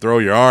doing, you could throw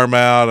your arm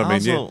out. I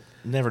mean,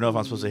 never know if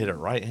I'm supposed to hit it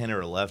right-handed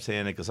or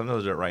left-handed because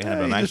sometimes I do it right-handed,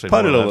 but I'm you actually just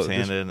putt more it a little-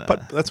 left-handed. just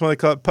putt. That's why they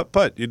call it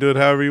putt-putt. You do it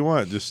however you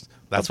want. Just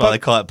That's why they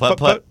call it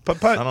putt-putt.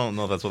 Putt-putt. I don't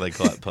know if that's what they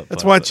call it putt-putt.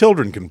 That's why but-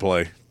 children can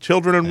play.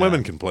 Children and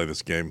women can play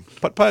this game.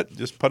 Putt-putt.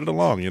 Just put it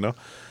along.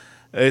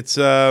 It's.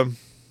 I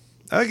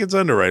think it's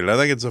underrated. I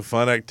think it's a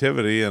fun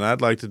activity, and I'd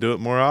like to do it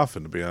more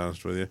often. To be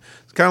honest with you,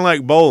 it's kind of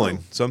like bowling.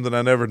 Something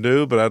I never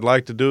do, but I'd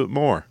like to do it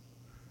more.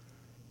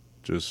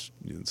 Just,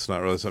 it's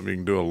not really something you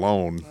can do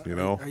alone.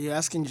 Are you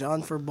asking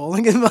John for a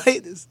bowling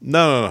invite?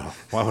 No.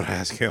 Why would I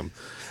ask him?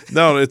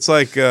 No, it's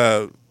like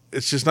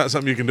it's just not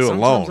something you can do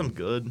Sometimes I'm alone.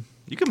 good.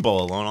 You can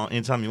bowl alone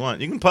anytime you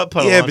want. You can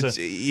putt-putt Yeah, alone. but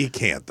too. you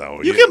can't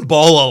though. You can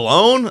bowl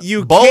alone.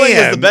 Bowling is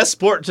can. the best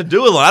sport to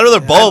do alone. I'd rather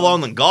bowl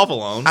alone than golf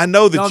alone. I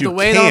know that Don't have you to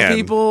wait can. on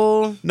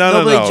people. No,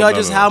 Nobody no,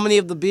 judges no. how many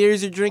of the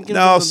beers you're drinking.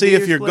 No, from the see, if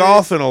beers you're place.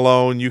 golfing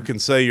alone, you can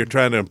say you're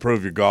trying to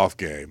improve your golf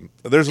game.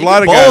 There's a You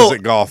lot can of guys bowl.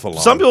 that golf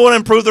alone. Some people want to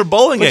improve their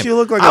bowling But game. you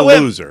look like I a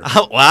went- loser.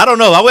 Well, I don't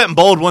know. I went and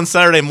bowled one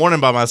Saturday morning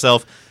by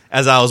myself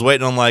as I was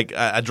waiting on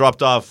I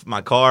dropped off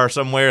my car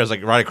somewhere. It was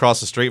like right across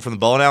the street from the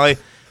bowling alley.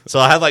 So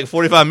I had like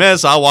 45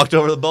 minutes. So I walked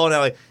over to the bowling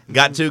alley,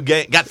 got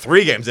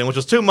 3 games in, which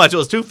was too much. It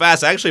was too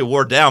fast. I actually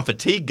wore down.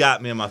 Fatigue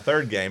got me in my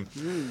third game.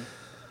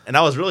 And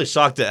I was really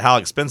shocked at how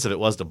expensive it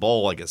was to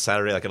bowl at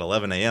Saturday at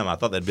 11 a.m. I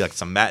thought that'd be like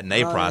some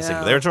matinee pricing,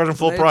 but they were charging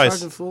full price.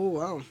 Charging full.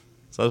 Wow.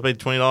 So I paid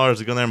 $20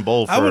 to go in there and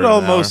bowl for I would an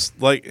almost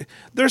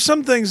there's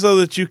some things though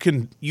that you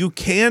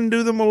can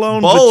do them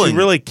alone, but Bowling. you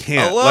really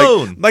can't.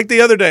 Alone. Like the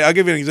other day, I'll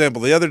give you an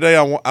example. The other day,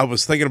 I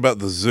was thinking about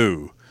the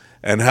zoo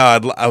and how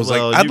I was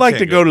Well, like, I'd you like can't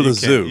to go to you the can't-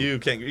 zoo. You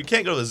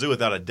can't go to the zoo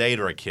without a date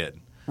or a kid.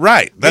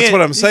 Right. That's Me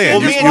what and- I'm saying.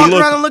 Well, You me just and walk you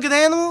around and look at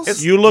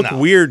animals? You look No.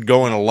 weird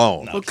going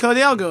alone. Well,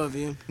 Cody, I'll go with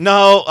you.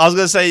 No, I was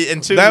gonna say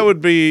That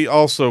would be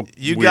also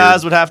you weird.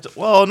 guys would have to.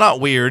 Well, not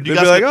weird. You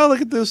They'd guys be like, could- oh,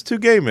 look at those 2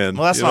 gay men.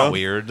 well, that's you not know?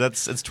 weird.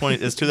 It's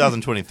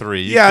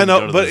 2023. You Yeah, I couldn't go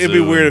know, to but the it'd be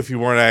zoo weird and- if you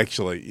weren't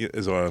actually,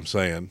 is what I'm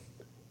saying.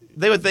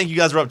 they would think you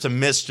guys were up to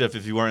mischief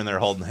if you weren't in there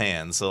holding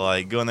hands. So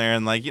go in there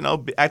and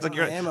act like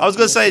you're. am I was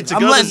gonna say to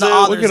I'm go to the letting the zoo.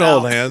 others We can out.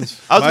 hold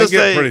hands. I was Might gonna get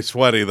say- pretty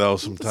sweaty though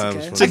sometimes.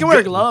 Okay. when- I can wear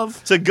a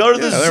glove. To go to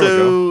the Yeah, there we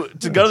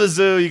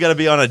zoo, you got to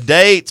be on a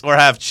date or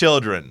have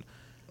children.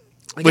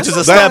 Which is a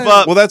that's step fine.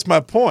 up. Well, that's my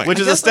point. Which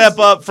is a guess step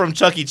up from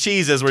Chuck E.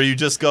 Cheese's, where you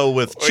just go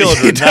with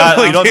children. You Not,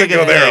 definitely you don't can't take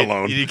go it there hey,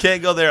 alone. You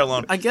can't go there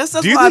alone. I guess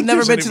that's Do you why I've think never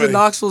there's been to the anybody-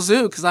 Knoxville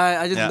Zoo because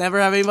I just Yeah. never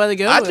have anybody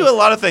to go I with. do a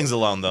lot of things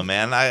alone, though,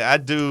 man. I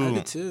do. I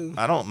do, too.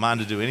 I don't mind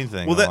to do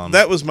anything. Well, alone.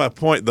 that was my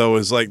point, though,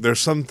 is like there's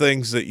some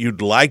things that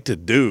you'd like to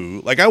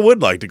do. Like I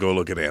would like to go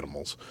look at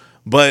animals,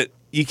 but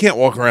you can't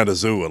walk around a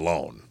zoo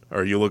alone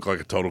or you look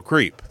like a total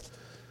creep.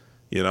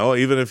 You know,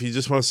 even if you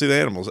just want to see the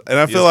animals. And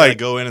I You feel just gotta like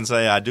go in and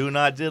say, "I do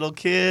not diddle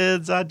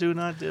kids. I do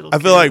not diddle." I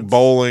feel like kids."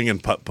 bowling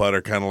and putt-putt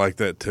are kind of like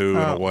that, too, in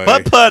a way.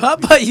 Putt-putt.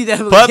 Putt-putt, you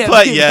definitely Putt can't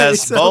putt, be by yes.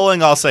 yourself.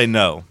 Bowling, I'll say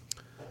no.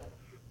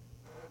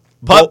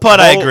 Putt putt,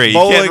 I agree. You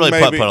Bowling, can't really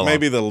maybe, putt putt alone.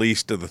 maybe the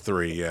least of the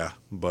three, yeah.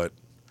 But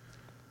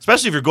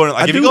Especially if you're going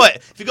like I if you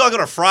do- go like on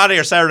a Friday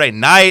or Saturday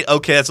night,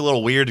 okay, that's a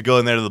little weird to go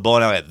in there to the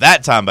bowling alley at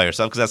that time by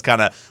yourself because that's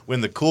kind of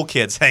when the cool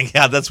kids hang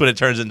out. That's when it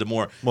turns into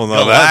more. well,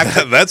 no,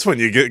 galactic. that's when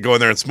you go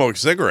in there and smoke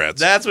cigarettes.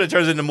 That's when it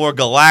turns into more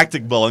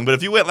galactic bowling. But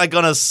if you went like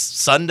on a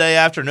Sunday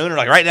afternoon or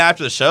like right now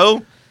after the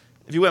show,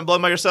 if you went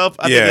bowling by yourself,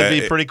 I think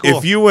that'd be pretty cool.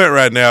 If you went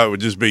right now, it would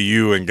just be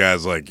you and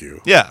guys like you.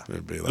 yeah,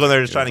 It'd be go like, in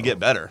there just you trying to know. get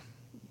better.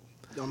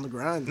 On the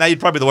grind. Now you'd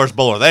probably be the worst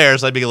bowler there,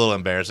 so that'd be a little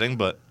embarrassing.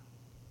 But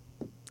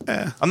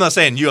I'm not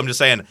saying you. I'm just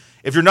saying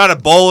if you're not a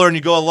bowler and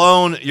you go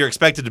alone, you're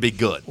expected to be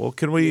good. Well,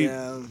 can we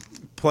Yeah.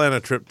 plan a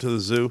trip to the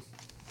zoo?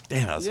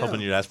 Damn, I was Yeah.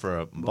 hoping you'd ask for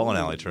a bowling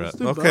alley trip. Let's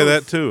do Okay, both.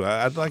 that too.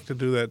 I'd like to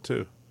do that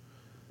too.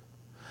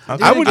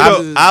 I would I,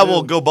 go- I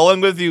will go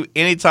bowling with you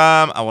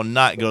anytime. I will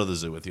not go to the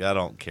zoo with you. I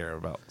don't care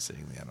about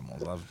seeing the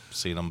animals. I've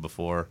seen them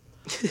before.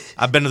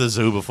 I've been to the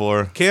zoo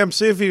before. Cam,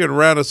 see if you can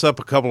round us up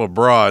a couple of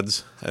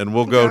broads, and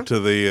we'll go to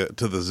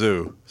the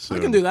zoo. I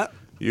Soon. can do that.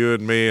 You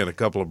and me and a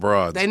couple of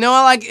broads. They know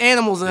I like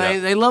animals, and Yeah.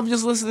 they love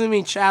just listening to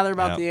me chatter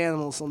about Yeah. the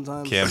animals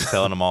sometimes. Cam's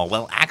telling them all,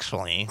 well,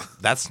 actually,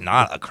 that's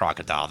not a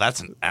crocodile. That's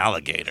an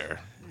alligator.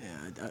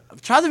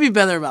 I've tried to be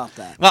better about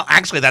that. Well,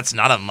 actually, that's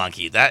not a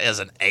monkey. That is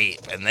an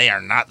ape, and they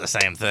are not the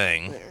same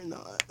thing. They're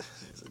not.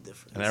 There's a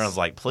difference. And everyone's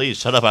like, please,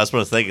 shut up. I was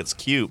supposed to think it's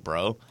cute,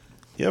 bro.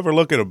 You ever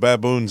look at a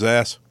baboon's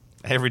ass?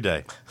 Every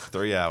day,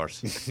 3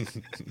 hours.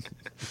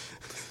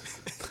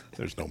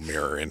 There's no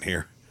mirror in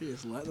here. You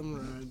just let them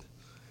ride.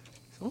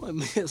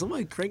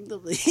 Somebody cranked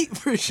up the heat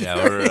for sure. Yeah,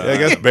 we're, Yeah, I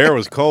guess Bear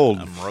was cold.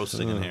 I'm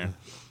roasting in here.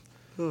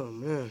 Oh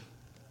man.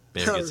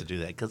 Bear gets to do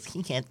that because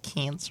he had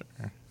cancer.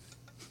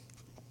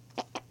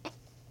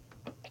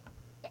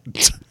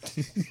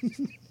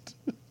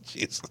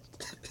 Jesus.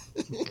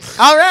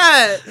 All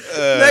right.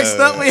 Next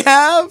up we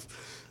have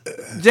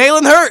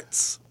Jalen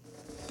Hurts.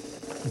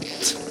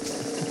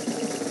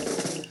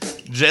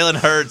 Jalen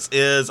Hurts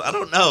is, I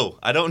don't know.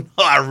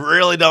 I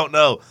really don't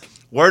know.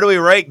 Where do we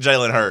rank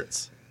Jalen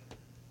Hurts?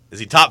 Is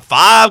he top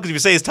 5? Because if you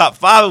say he's top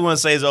 5, I'm going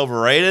to say he's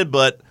overrated,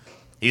 but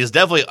he's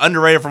definitely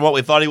underrated from what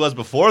we thought he was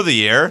before the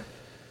year.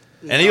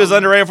 And he was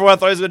underrated for what I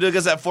thought he was going to do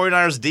against that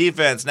 49ers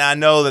defense. Now, I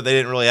know that they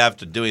didn't really have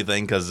to do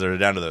anything because they're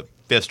down to the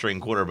 5th-string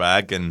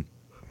quarterback, and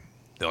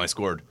they only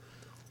scored.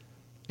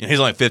 You know, he's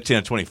only 15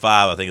 of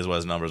 25, I think is what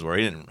his numbers were.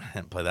 He didn't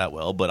play that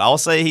well. But I'll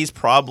say he's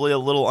probably a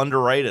little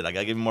underrated. I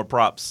got to give him more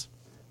props.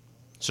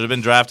 Should have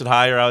been drafted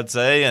higher, I would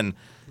say, and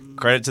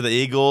credit to the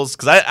Eagles.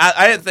 Because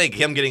I didn't think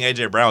him getting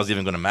A.J. Brown was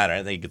even going to matter. I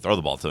didn't think he could throw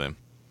the ball to him.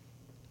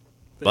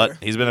 But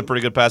he's been a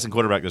pretty good passing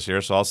quarterback this year,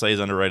 so I'll say he's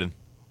underrated.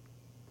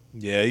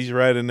 Yeah, he's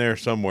right in there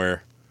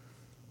somewhere.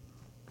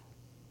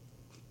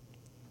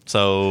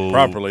 So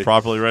Properly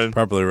rated?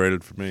 Properly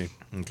rated for me.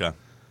 Okay.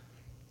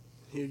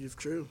 Huge if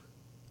true.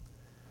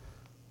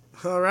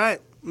 All right.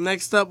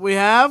 Next up we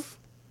have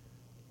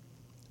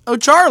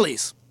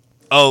O'Charlie's.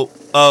 Oh.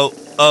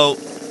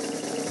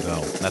 No,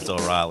 That's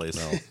O'Reilly's.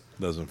 no,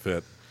 doesn't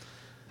fit.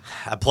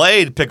 I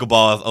played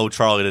pickleball with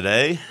O'Charlie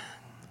today.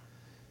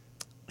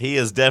 He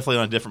is definitely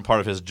on a different part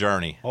of his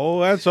journey.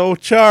 Oh, that's old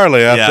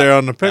Charlie out Yeah. there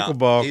on the Yeah.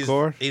 pickleball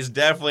course. He's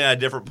definitely on a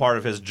different part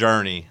of his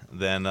journey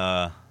than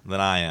I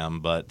am,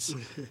 but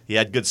he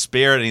had good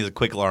spirit and he's a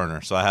quick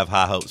learner, so I have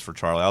high hopes for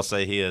Charlie. I'll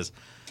say he is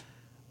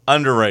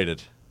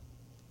underrated,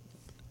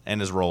 and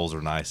his rolls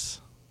are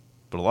nice,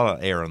 but a lot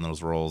of air in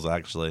those rolls,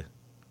 actually.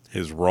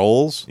 His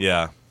rolls,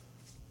 Yeah.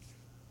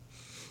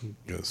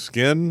 the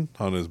skin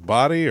on his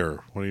body,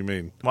 or what do you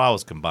mean? Well, I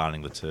was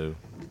combining the two.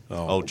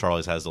 Oh,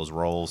 Charlie's has those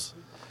rolls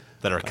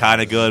that are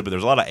kind of good, but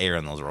there's a lot of air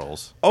in those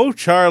rolls. Oh,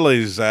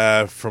 Charlie's,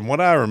 from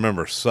what I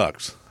remember,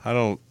 sucks. I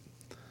don't.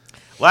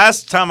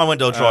 Last time I went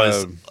to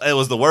O'Charlie's, Um, it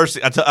was the worst.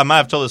 I might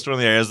have told this story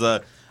in the air. I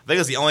think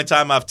it's the only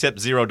time I've tipped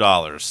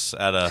 $0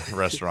 at a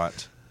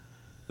restaurant.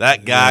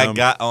 That guy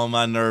got on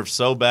my nerves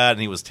so bad,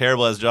 and he was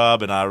terrible at his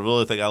job, and I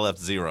really think I left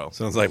 0.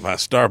 Sounds like my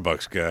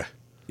Starbucks guy.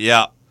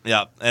 Yeah.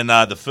 And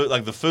the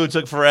food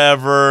took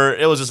forever.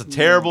 It was just a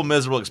terrible,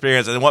 miserable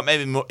experience. And what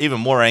made me even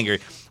more angry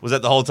was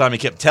that the whole time he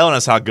kept telling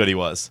us how good he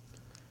was.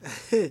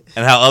 And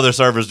how other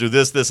servers do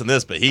this, and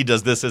this, but he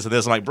does this, and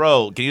this. I'm like,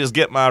 bro, can you just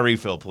get my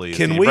refill, please?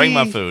 Can you we bring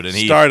my food? And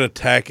start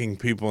attacking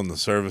people in the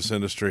service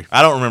industry?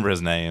 I don't remember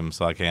his name,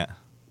 so I can't.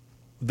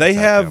 They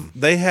attack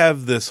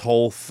have this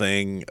whole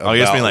thing about Oh,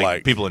 you just mean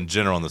like people in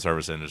general in the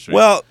service industry.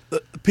 Well,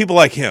 people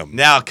like him.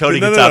 now Cody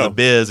No, gets no, out no. of the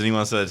biz and he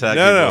wants to attack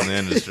No, people in the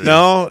industry.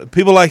 No,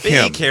 people like Be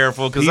him.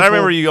 careful, because I People-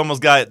 remember you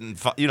almost got,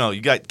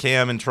 you got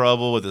Cam in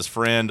trouble with his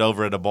friend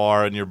over at a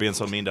bar, and you're being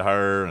so mean to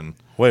her, and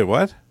Wait,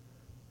 what?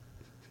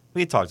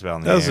 we talked about it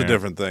on the That was air. a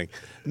different thing.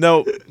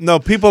 No,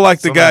 people like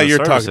the Someone guy in the you're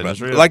service talking about.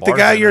 industry, a Like the guy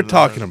bartender you're does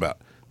talking that. about.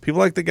 People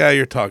like the guy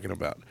you're talking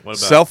about. What about?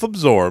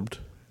 Self-absorbed.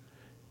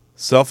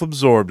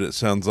 Self-absorbed, it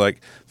sounds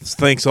like.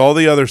 Thinks all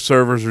the other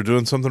servers are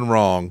doing something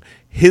wrong.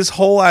 His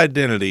whole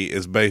identity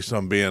is based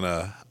on being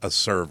a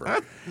server.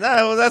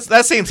 No,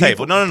 that seems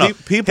hateful. No.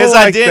 people his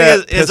like identity,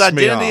 that is, his piss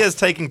me identity off. is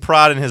taking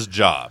pride in his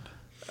job.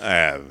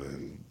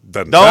 Doesn't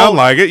Don't- sound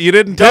like it. You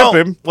didn't tip Don't,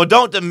 him. well,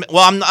 don't.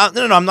 Well, I'm not.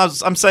 No, I'm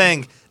not. I'm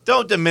saying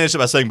don't diminish it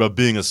by saying about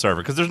being a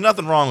server, because there's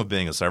nothing wrong with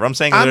being a server. I'm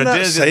saying I'm their not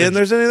identity is- saying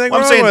there's anything well,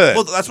 I'm wrong saying, with it.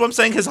 Well, that's what I'm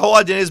saying. His whole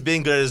identity is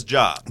being good at his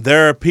job.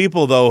 There are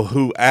people though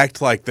who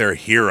act like they're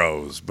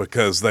heroes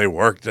because they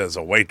worked as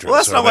a waitress. Well,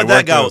 that's or not they what that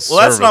worked guy. in Was, the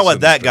well, that's not service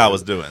what that guy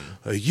industry. was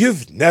doing.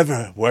 You've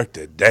never worked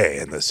a day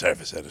in the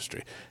service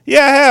industry.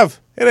 Yeah, I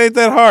have. It ain't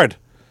that hard.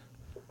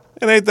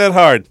 It ain't that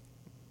hard.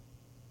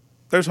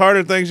 There's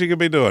harder things you could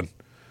be doing.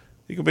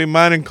 You could be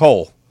mining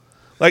coal.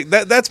 Like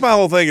that's my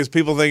whole thing is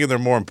people thinking they're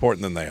more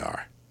important than they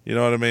are. You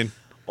know what I mean?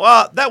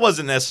 Well, that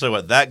wasn't necessarily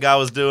what that guy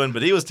was doing,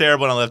 but he was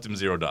terrible, and I left him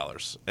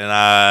 $0, and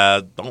I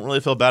don't really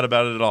feel bad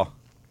about it at all.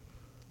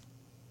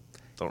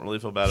 Don't really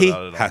feel bad He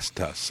about it at all. has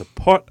to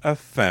support a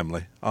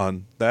family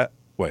on that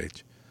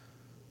wage.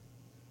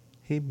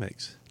 He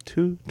makes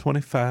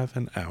 $2.25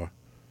 an hour.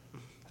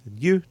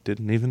 You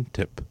didn't even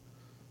tip.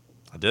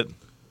 I didn't.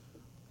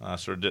 I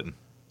sure didn't.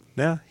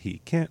 Now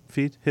he can't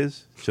feed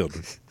his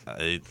children.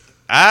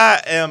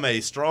 I am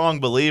a strong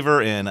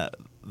believer in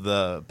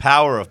the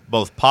power of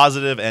both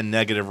positive and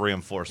negative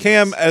reinforcement.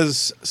 Cam,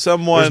 as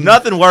someone, There's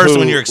nothing worse who,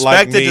 when you're like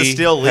expected to me,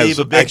 still has leave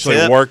a big actually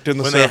tip worked in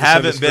the when they service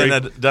haven't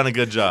industry. done a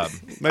good job.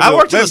 Maybe I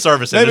worked in maybe- the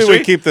service maybe industry.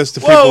 we keep this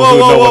to people who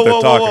know what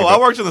they're talking about. I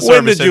worked in the When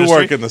service did you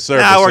industry. work in the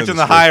service I worked in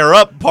the industry? higher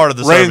up part of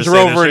the Range service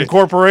Rover industry.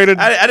 Incorporated?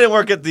 I didn't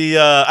work at the.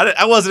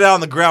 I wasn't out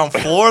on the ground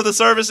floor of the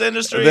service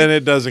industry. Then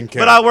it doesn't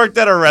count. But I worked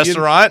at a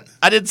restaurant.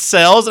 I did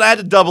sales, and I had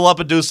to double up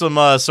and do some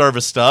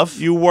service stuff.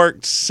 You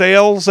worked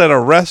sales at a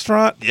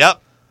restaurant?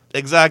 Yep,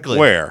 exactly.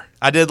 Where?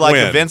 I did like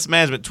When? events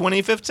management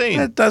 2015.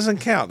 That doesn't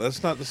count.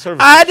 That's not the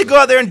service. I had to go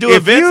out there and do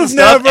If events and you've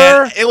stuff.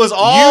 never And it was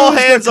all used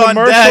a hands on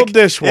commercial deck. It was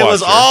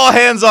dishwasher. all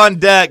hands on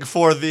deck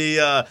for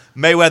the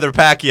Mayweather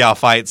Pacquiao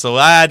fight. So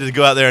I had to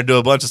go out there and do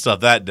a bunch of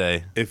stuff that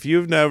day. If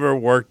you've never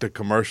worked a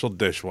commercial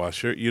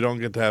dishwasher, you don't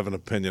get to have an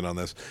opinion on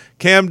this.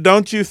 Cam,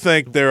 don't you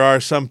think there are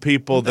some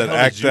people that How did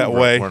act you that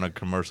work way? in a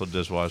commercial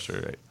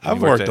dishwasher. I've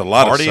You worked at a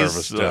lot Hardee's? of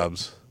service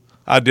jobs.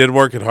 I did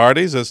work at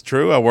Hardee's. That's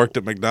true. I worked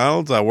at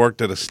McDonald's. I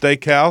worked at a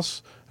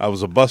steakhouse. I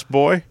was a bus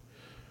boy.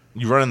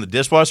 You running the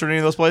dishwasher in any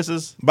of those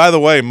places? By the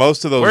way,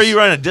 most of those. Where are you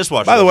running a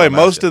dishwasher? By the way, I'm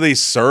most asking? of these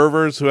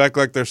servers who act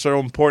like they're so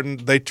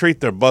important, they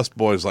treat their bus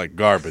boys like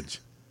garbage.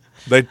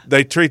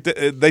 They treat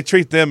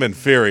them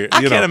inferior.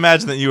 I can't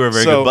imagine that you were a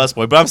very good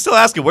busboy, but I'm still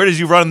asking, where did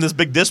you run this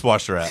big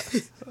dishwasher at?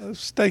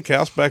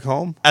 Steakhouse back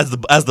home. As the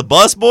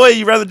busboy,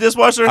 you ran the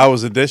dishwasher? I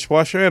was a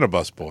dishwasher and a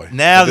busboy.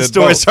 Now I the did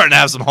story's both. starting to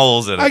have some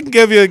holes in it. I can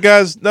give you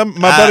guys my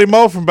buddy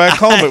Mo from back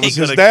home. It was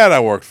his gonna- dad I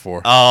worked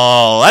for.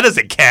 Oh, that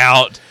doesn't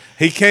count.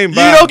 He came You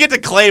by. don't get to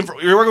claim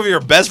you're working with your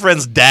best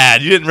friend's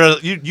dad. You didn't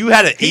really, you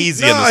had it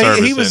easy in the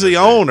service. He was the industry.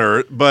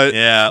 owner, but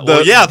Yeah,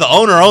 the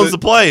owner owns the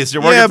place.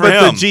 You're working yeah, for but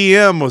him. the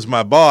GM was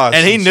my boss,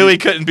 and he knew she- he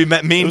couldn't be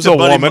mean It was to a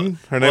Buddy woman.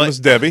 Her name What? was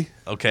Debbie.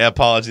 Okay,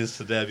 apologies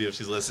to Debbie if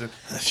she's listening.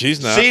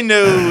 She's not. She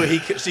knew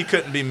she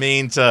couldn't be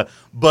mean to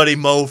Buddy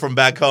Mo from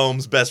back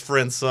home's best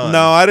friend's son.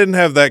 No, I didn't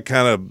have that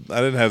kind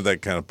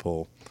of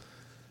pull.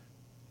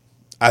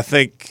 I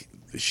think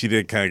she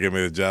did kind of give me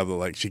the job that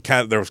like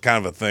there was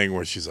kind of a thing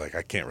where she's like,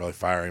 I can't really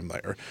fire him,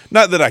 like, or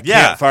not that I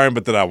can't fire him,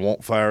 but that I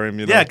won't fire him.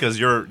 You know? Yeah, because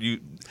you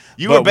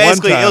But were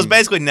basically one it was time-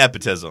 basically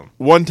nepotism.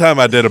 One time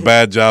I did a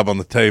bad job on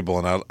the table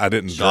and I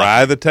didn't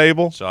dry the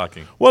table.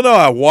 Shocking. Well, no,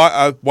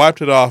 I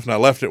wiped it off and I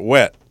left it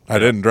wet. I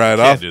didn't dry it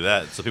Can't off. do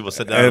that. So people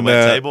sit down at a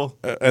wet table.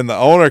 And the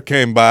owner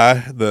came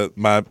by,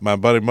 my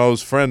buddy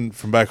Mo's friend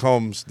from back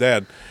home's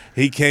dad.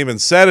 He came and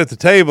sat at the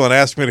table and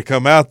asked me to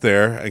come out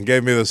there and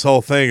gave me this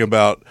whole thing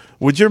about,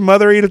 would your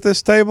mother eat at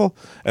this table?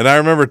 And I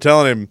remember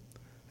telling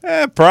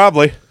him,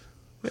 probably.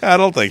 Yeah, I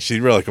don't think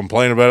she'd really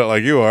complain about it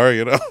like you are,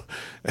 you know.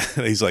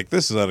 And he's like,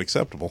 this is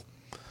unacceptable.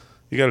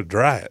 You got to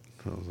dry it.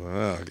 I was like,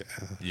 oh, okay.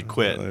 You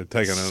quit They're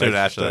taking an soon extra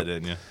after that, step.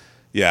 didn't you?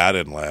 Yeah, I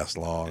didn't last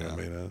long. I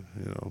mean,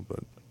 but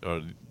Or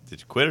did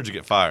you quit or did you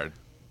get fired?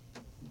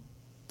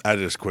 I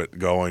just quit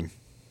going.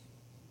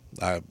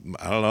 I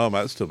don't know. I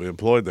might still be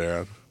employed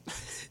there.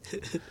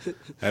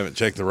 I haven't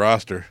checked the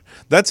roster.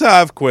 That's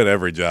how I've quit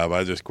every job.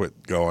 I just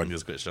quit going. You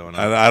just quit showing up.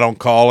 I don't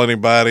call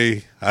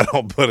anybody. I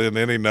don't put in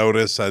any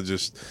notice.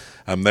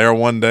 I'm there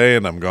one day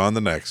and I'm gone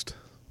the next.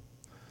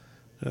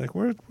 They're like,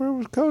 where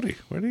was Cody?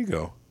 Where'd he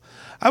go?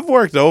 I've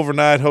worked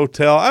overnight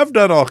hotel. I've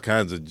done all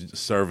kinds of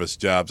service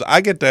jobs.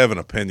 I get to have an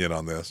opinion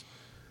on this.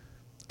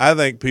 I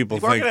think people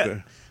think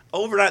that.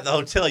 Overnight at the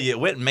hotel, you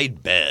went and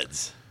made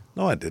beds.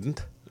 No, I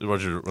didn't.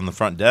 Was you on the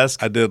front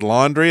desk? I did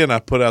laundry and I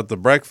put out the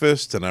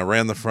breakfast and I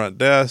ran the front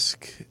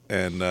desk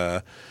and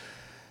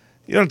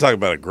you don't talk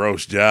about a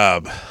gross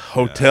job.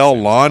 Hotel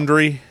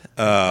laundry.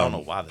 I don't know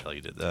why the hell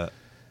you did that.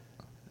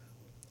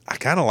 I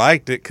kind of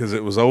liked it because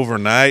it was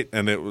overnight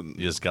and You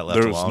just got left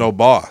there alone. was no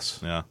boss.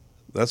 Yeah,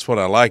 That's what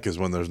I like is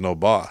when there's no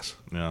boss.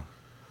 yeah.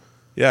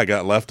 Yeah, I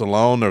got left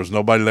alone. There was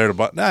nobody there to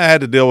boss. Now I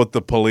had to deal with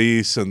the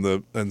police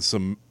and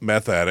some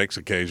meth addicts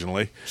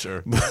occasionally.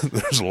 Sure. But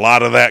there's a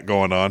lot of that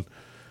going on.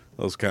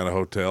 Those kind of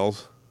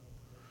hotels.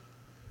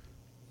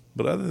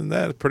 But other than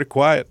that, it's pretty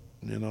quiet,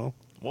 you know.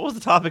 What was the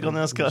topic on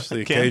this? Just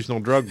the Ken?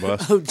 occasional drug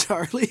bust. Oh,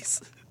 Charlie's.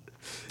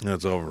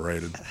 That's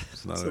overrated.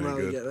 It's not Somehow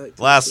any we good. get back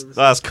to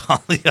Last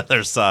call on the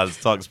other side.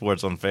 It's Talk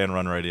Sports on Fan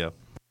Run Radio.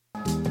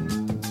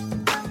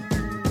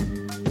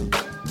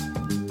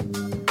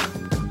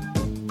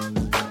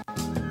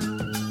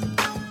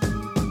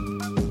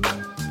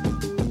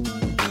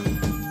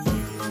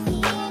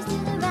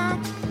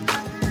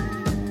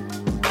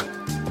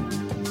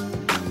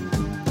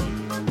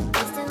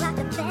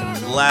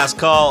 Last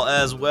call,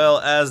 as well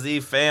as the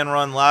Fan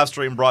Run live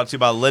stream brought to you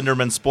by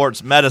Linderman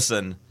Sports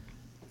Medicine.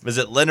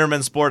 Visit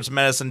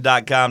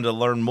LindermanSportsMedicine.com to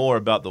learn more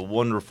about the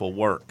wonderful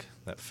work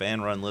that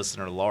Fan Run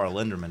listener Laura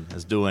Linderman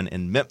is doing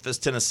in Memphis,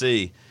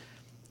 Tennessee.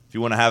 If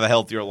you want to have a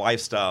healthier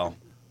lifestyle,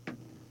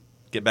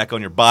 get back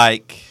on your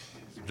bike,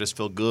 just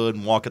feel good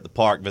and walk at the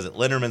park, visit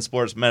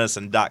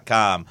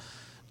LindermanSportsMedicine.com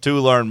to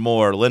learn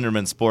more.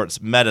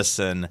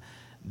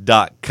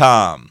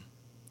 LindermanSportsMedicine.com.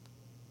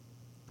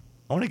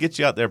 I want to get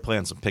you out there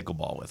playing some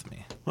pickleball with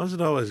me. Why does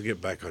it always get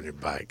back on your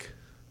bike?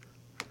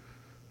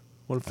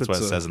 What if That's what it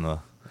it's says in the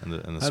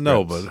I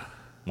know, scripts. but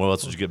What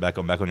else would you get back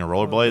on your it's a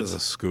rollerblades?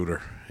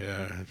 scooter.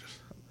 Yeah, just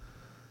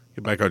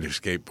get back on your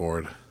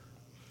skateboard.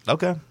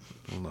 Okay.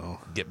 No,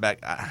 Get back.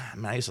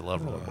 I used to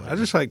love rollerblades. I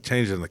just like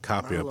changing the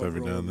copy up love every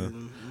now and then.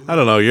 rollerblading. I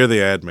don't know. You're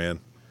the ad man.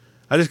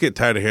 I just get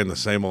tired of hearing the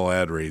same old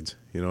ad reads.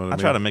 You know what I I mean?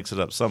 try to mix it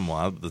up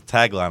somewhat. The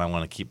tagline I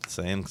want to keep the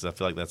same because I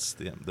feel like that's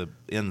the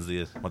ends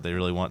what they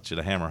really want you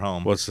to hammer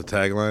home. What's the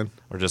tagline?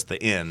 Or just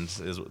the end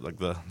is like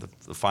the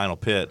final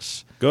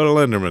pitch. Go to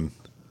Linderman.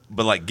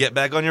 But like get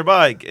back on your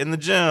bike in the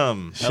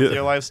gym, Shit.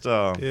 healthier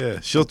lifestyle. Yeah,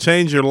 she'll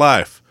change your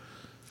life.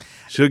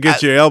 She'll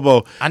get your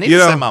elbow. I need you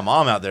to know, send my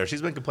mom out there.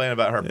 She's been complaining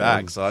about her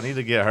back, so I need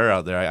to get her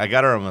out there. I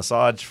got her a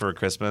massage for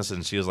Christmas,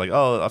 and she was like,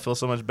 "Oh, I feel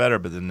so much better."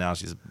 But then now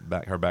she's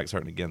back. Her back's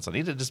hurting again. So I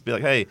need to just be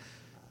like, "Hey,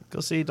 go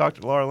see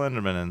Dr. Laura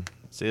Linderman and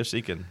see if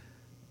she can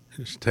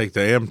just take the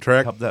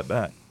Amtrak. help that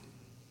back."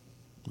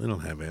 We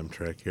don't have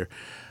Amtrak here.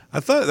 I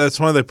thought that's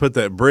why they put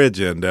that bridge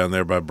in down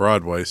there by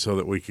Broadway so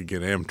that we could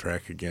get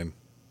Amtrak again.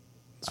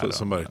 That's what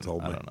somebody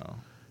told me. I don't know.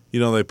 You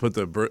know, they built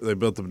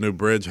the new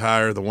bridge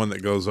higher, the one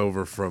that goes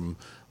over from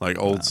like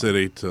Old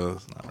City to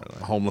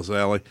Homeless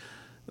Alley,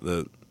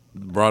 the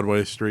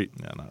Broadway Street.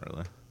 Yeah, not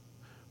really.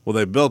 Well,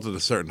 they built it a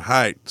certain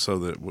height so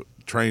that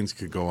trains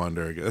could go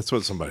under again. That's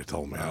what somebody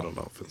told me. I don't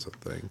know if it's a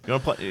thing. You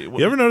want to play?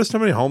 You ever noticed how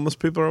many homeless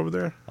people are over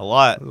there? A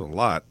lot. There's a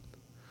lot.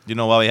 You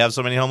know why we have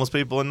so many homeless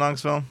people in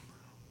Knoxville?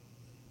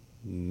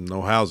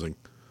 No housing.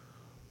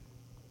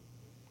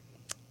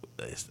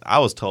 I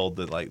was told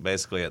that like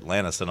basically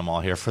Atlanta sent them all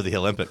here for the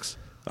Olympics.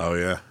 Oh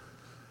yeah.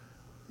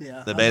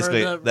 Yeah, That I've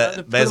basically heard that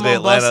put basically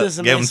them on Atlanta buses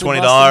and gave them basically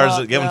 $20, bust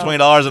them up, give them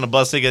yeah. $20 and a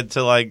bus ticket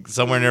to like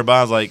somewhere nearby.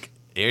 I was like,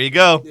 here you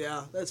go.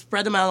 Yeah, that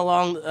spread them out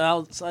along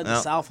outside the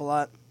Yeah. South a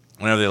lot.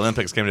 Whenever the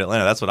Olympics came to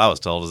Atlanta, that's what I was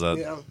told. Is that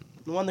Yeah,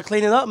 the one to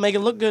clean it up, make it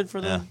look good for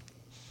yeah. them.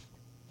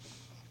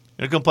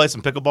 You gonna come play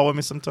some pickleball with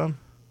me sometime?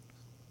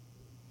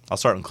 I'll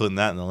start including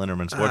that in the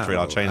Linderman Sports Rate.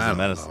 I'll change the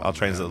minutes. I'll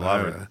change the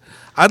library.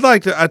 I'd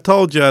like to. I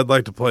told you I'd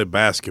like to play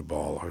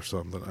basketball or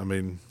something. I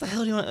mean, What the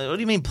hell do you want? What do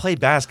you mean play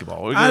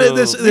basketball? We're I, gonna-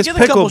 this We get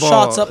a couple pickleball.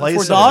 shots up Play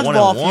before some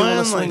dodgeball if you one-on-one, want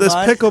to swing like- This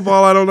by.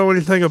 pickleball, I don't know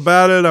anything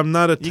about it. I'm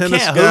not a you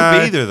tennis can't guy.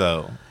 hoop either,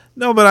 though.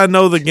 No, but I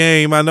know the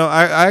game. I know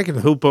I can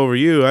hoop over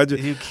you. I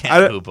just You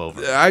can't hoop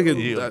over. I can.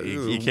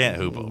 You can't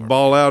hoop over.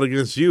 Ball out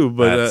against you,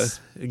 but That's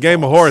a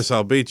game of horse,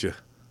 I'll beat you.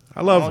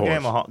 I love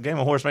Well, horse. game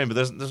of horse, maybe,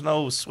 but there's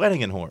no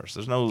sweating in horse.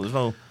 There's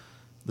no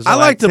I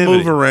like to activity.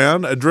 move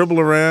around, dribble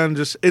around.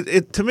 Just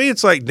it to me,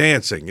 it's like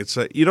dancing. It's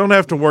like you don't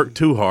have to work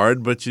too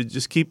hard, but you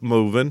just keep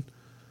moving,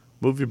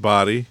 move your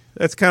body.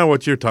 That's kind of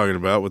what you're talking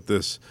about with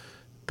this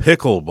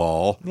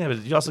pickleball. Yeah, but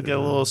you also get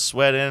a little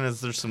sweat in.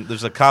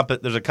 There's a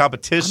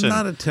competition.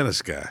 I'm not a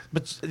tennis guy.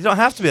 But you don't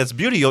have to be. That's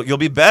beauty. You'll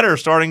be better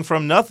starting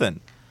from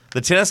nothing.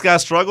 The tennis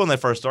guys struggle when they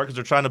first start because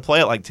they're trying to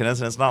play it like tennis,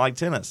 and it's not like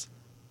tennis.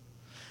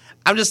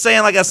 I'm just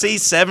saying, like, I see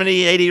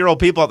 70, 80-year-old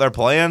people out there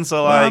playing,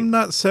 so, Well, like, I'm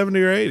not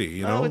 70 or 80.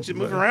 You know, but you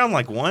move around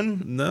like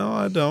one. No,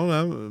 I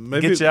don't.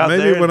 Maybe Get you out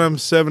maybe there when I'm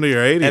 70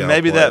 or 80, And I'll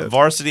maybe play that it.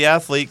 varsity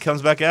athlete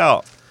comes back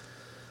out.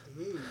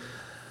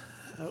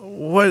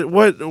 What?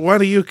 Why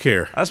do you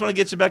care? I just want to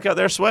get you back out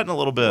there sweating a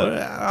little bit.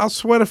 I'll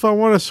sweat if I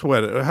want to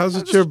sweat it. How's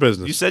it your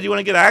business? You said you want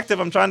to get active.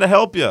 I'm trying to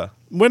help you.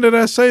 When did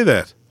I say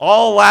that?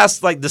 All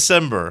last, like,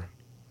 December.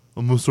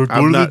 I'm going to start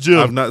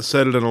I've not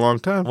said it in a long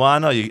time. Well, I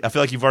know. I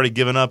feel like you've already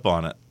given up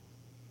on it.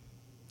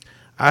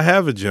 I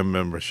have a gym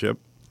membership.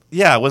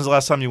 Yeah, when's the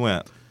last time you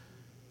went?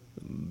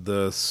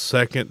 The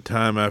second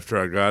time after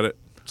I got it.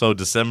 So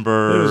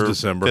December. It was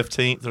December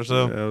 15th or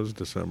so. Yeah, it was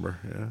December.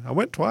 Yeah, I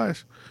went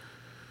twice.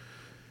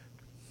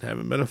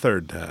 Haven't been a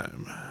third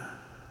time.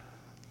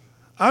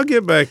 I'll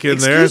get back in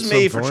there. Excuse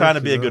me for trying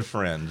to be a good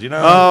friend. You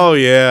know. Oh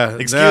yeah.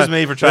 Excuse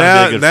me for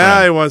trying to be a good Now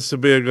friend. he wants to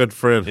be a good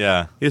friend.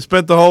 Yeah. He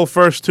spent the whole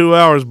first 2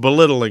 hours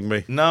belittling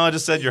me. No, I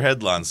just said your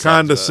headlines.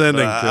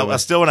 Condescending But to me. I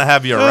still want to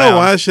have you Oh, around.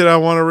 why should I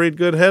want to read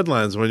good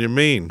headlines when you're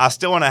mean? I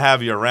still want to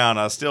have you around.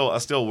 I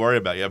still worry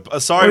about you.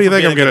 Sorry. What do you for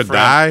think, being I'm a gonna good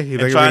friend die? You and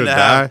think I'm trying gonna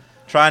to have- die?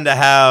 Trying to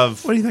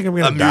have. What do you think I'm a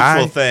gonna mutual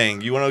die?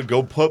 thing. You want to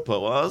go put?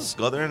 Well, let's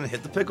go there and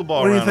hit the pickleball.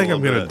 What do you around think a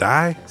I'm little gonna bit.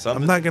 die?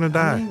 Something- I'm not gonna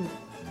die.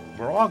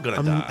 We're all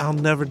gonna die. I'll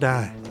never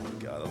die.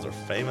 God, those are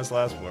famous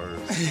last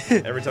words.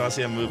 Every time I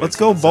see a movie, Let's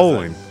go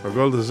bowling or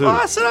go to the zoo. Oh,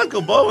 I said I'd go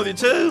bowling with you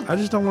too. I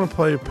just don't want to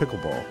play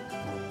pickleball.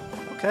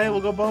 Okay,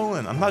 we'll go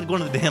bowling. I'm not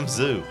going to the damn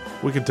zoo.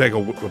 We can take a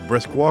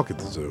brisk walk at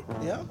the zoo.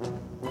 Yeah.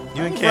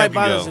 You and Right Cam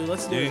by can the go. zoo.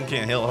 Let's do You it. and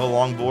Cam, he'll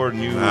longboard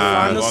and you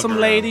Find us walk some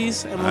around.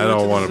 ladies. And we'll I go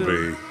don't to want the to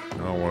zoo. be. I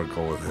don't want to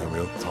go with him.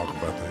 He'll talk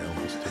about the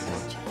animals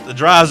too much. The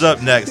drive's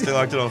up next. Stay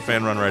locked in on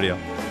Fan Run Radio.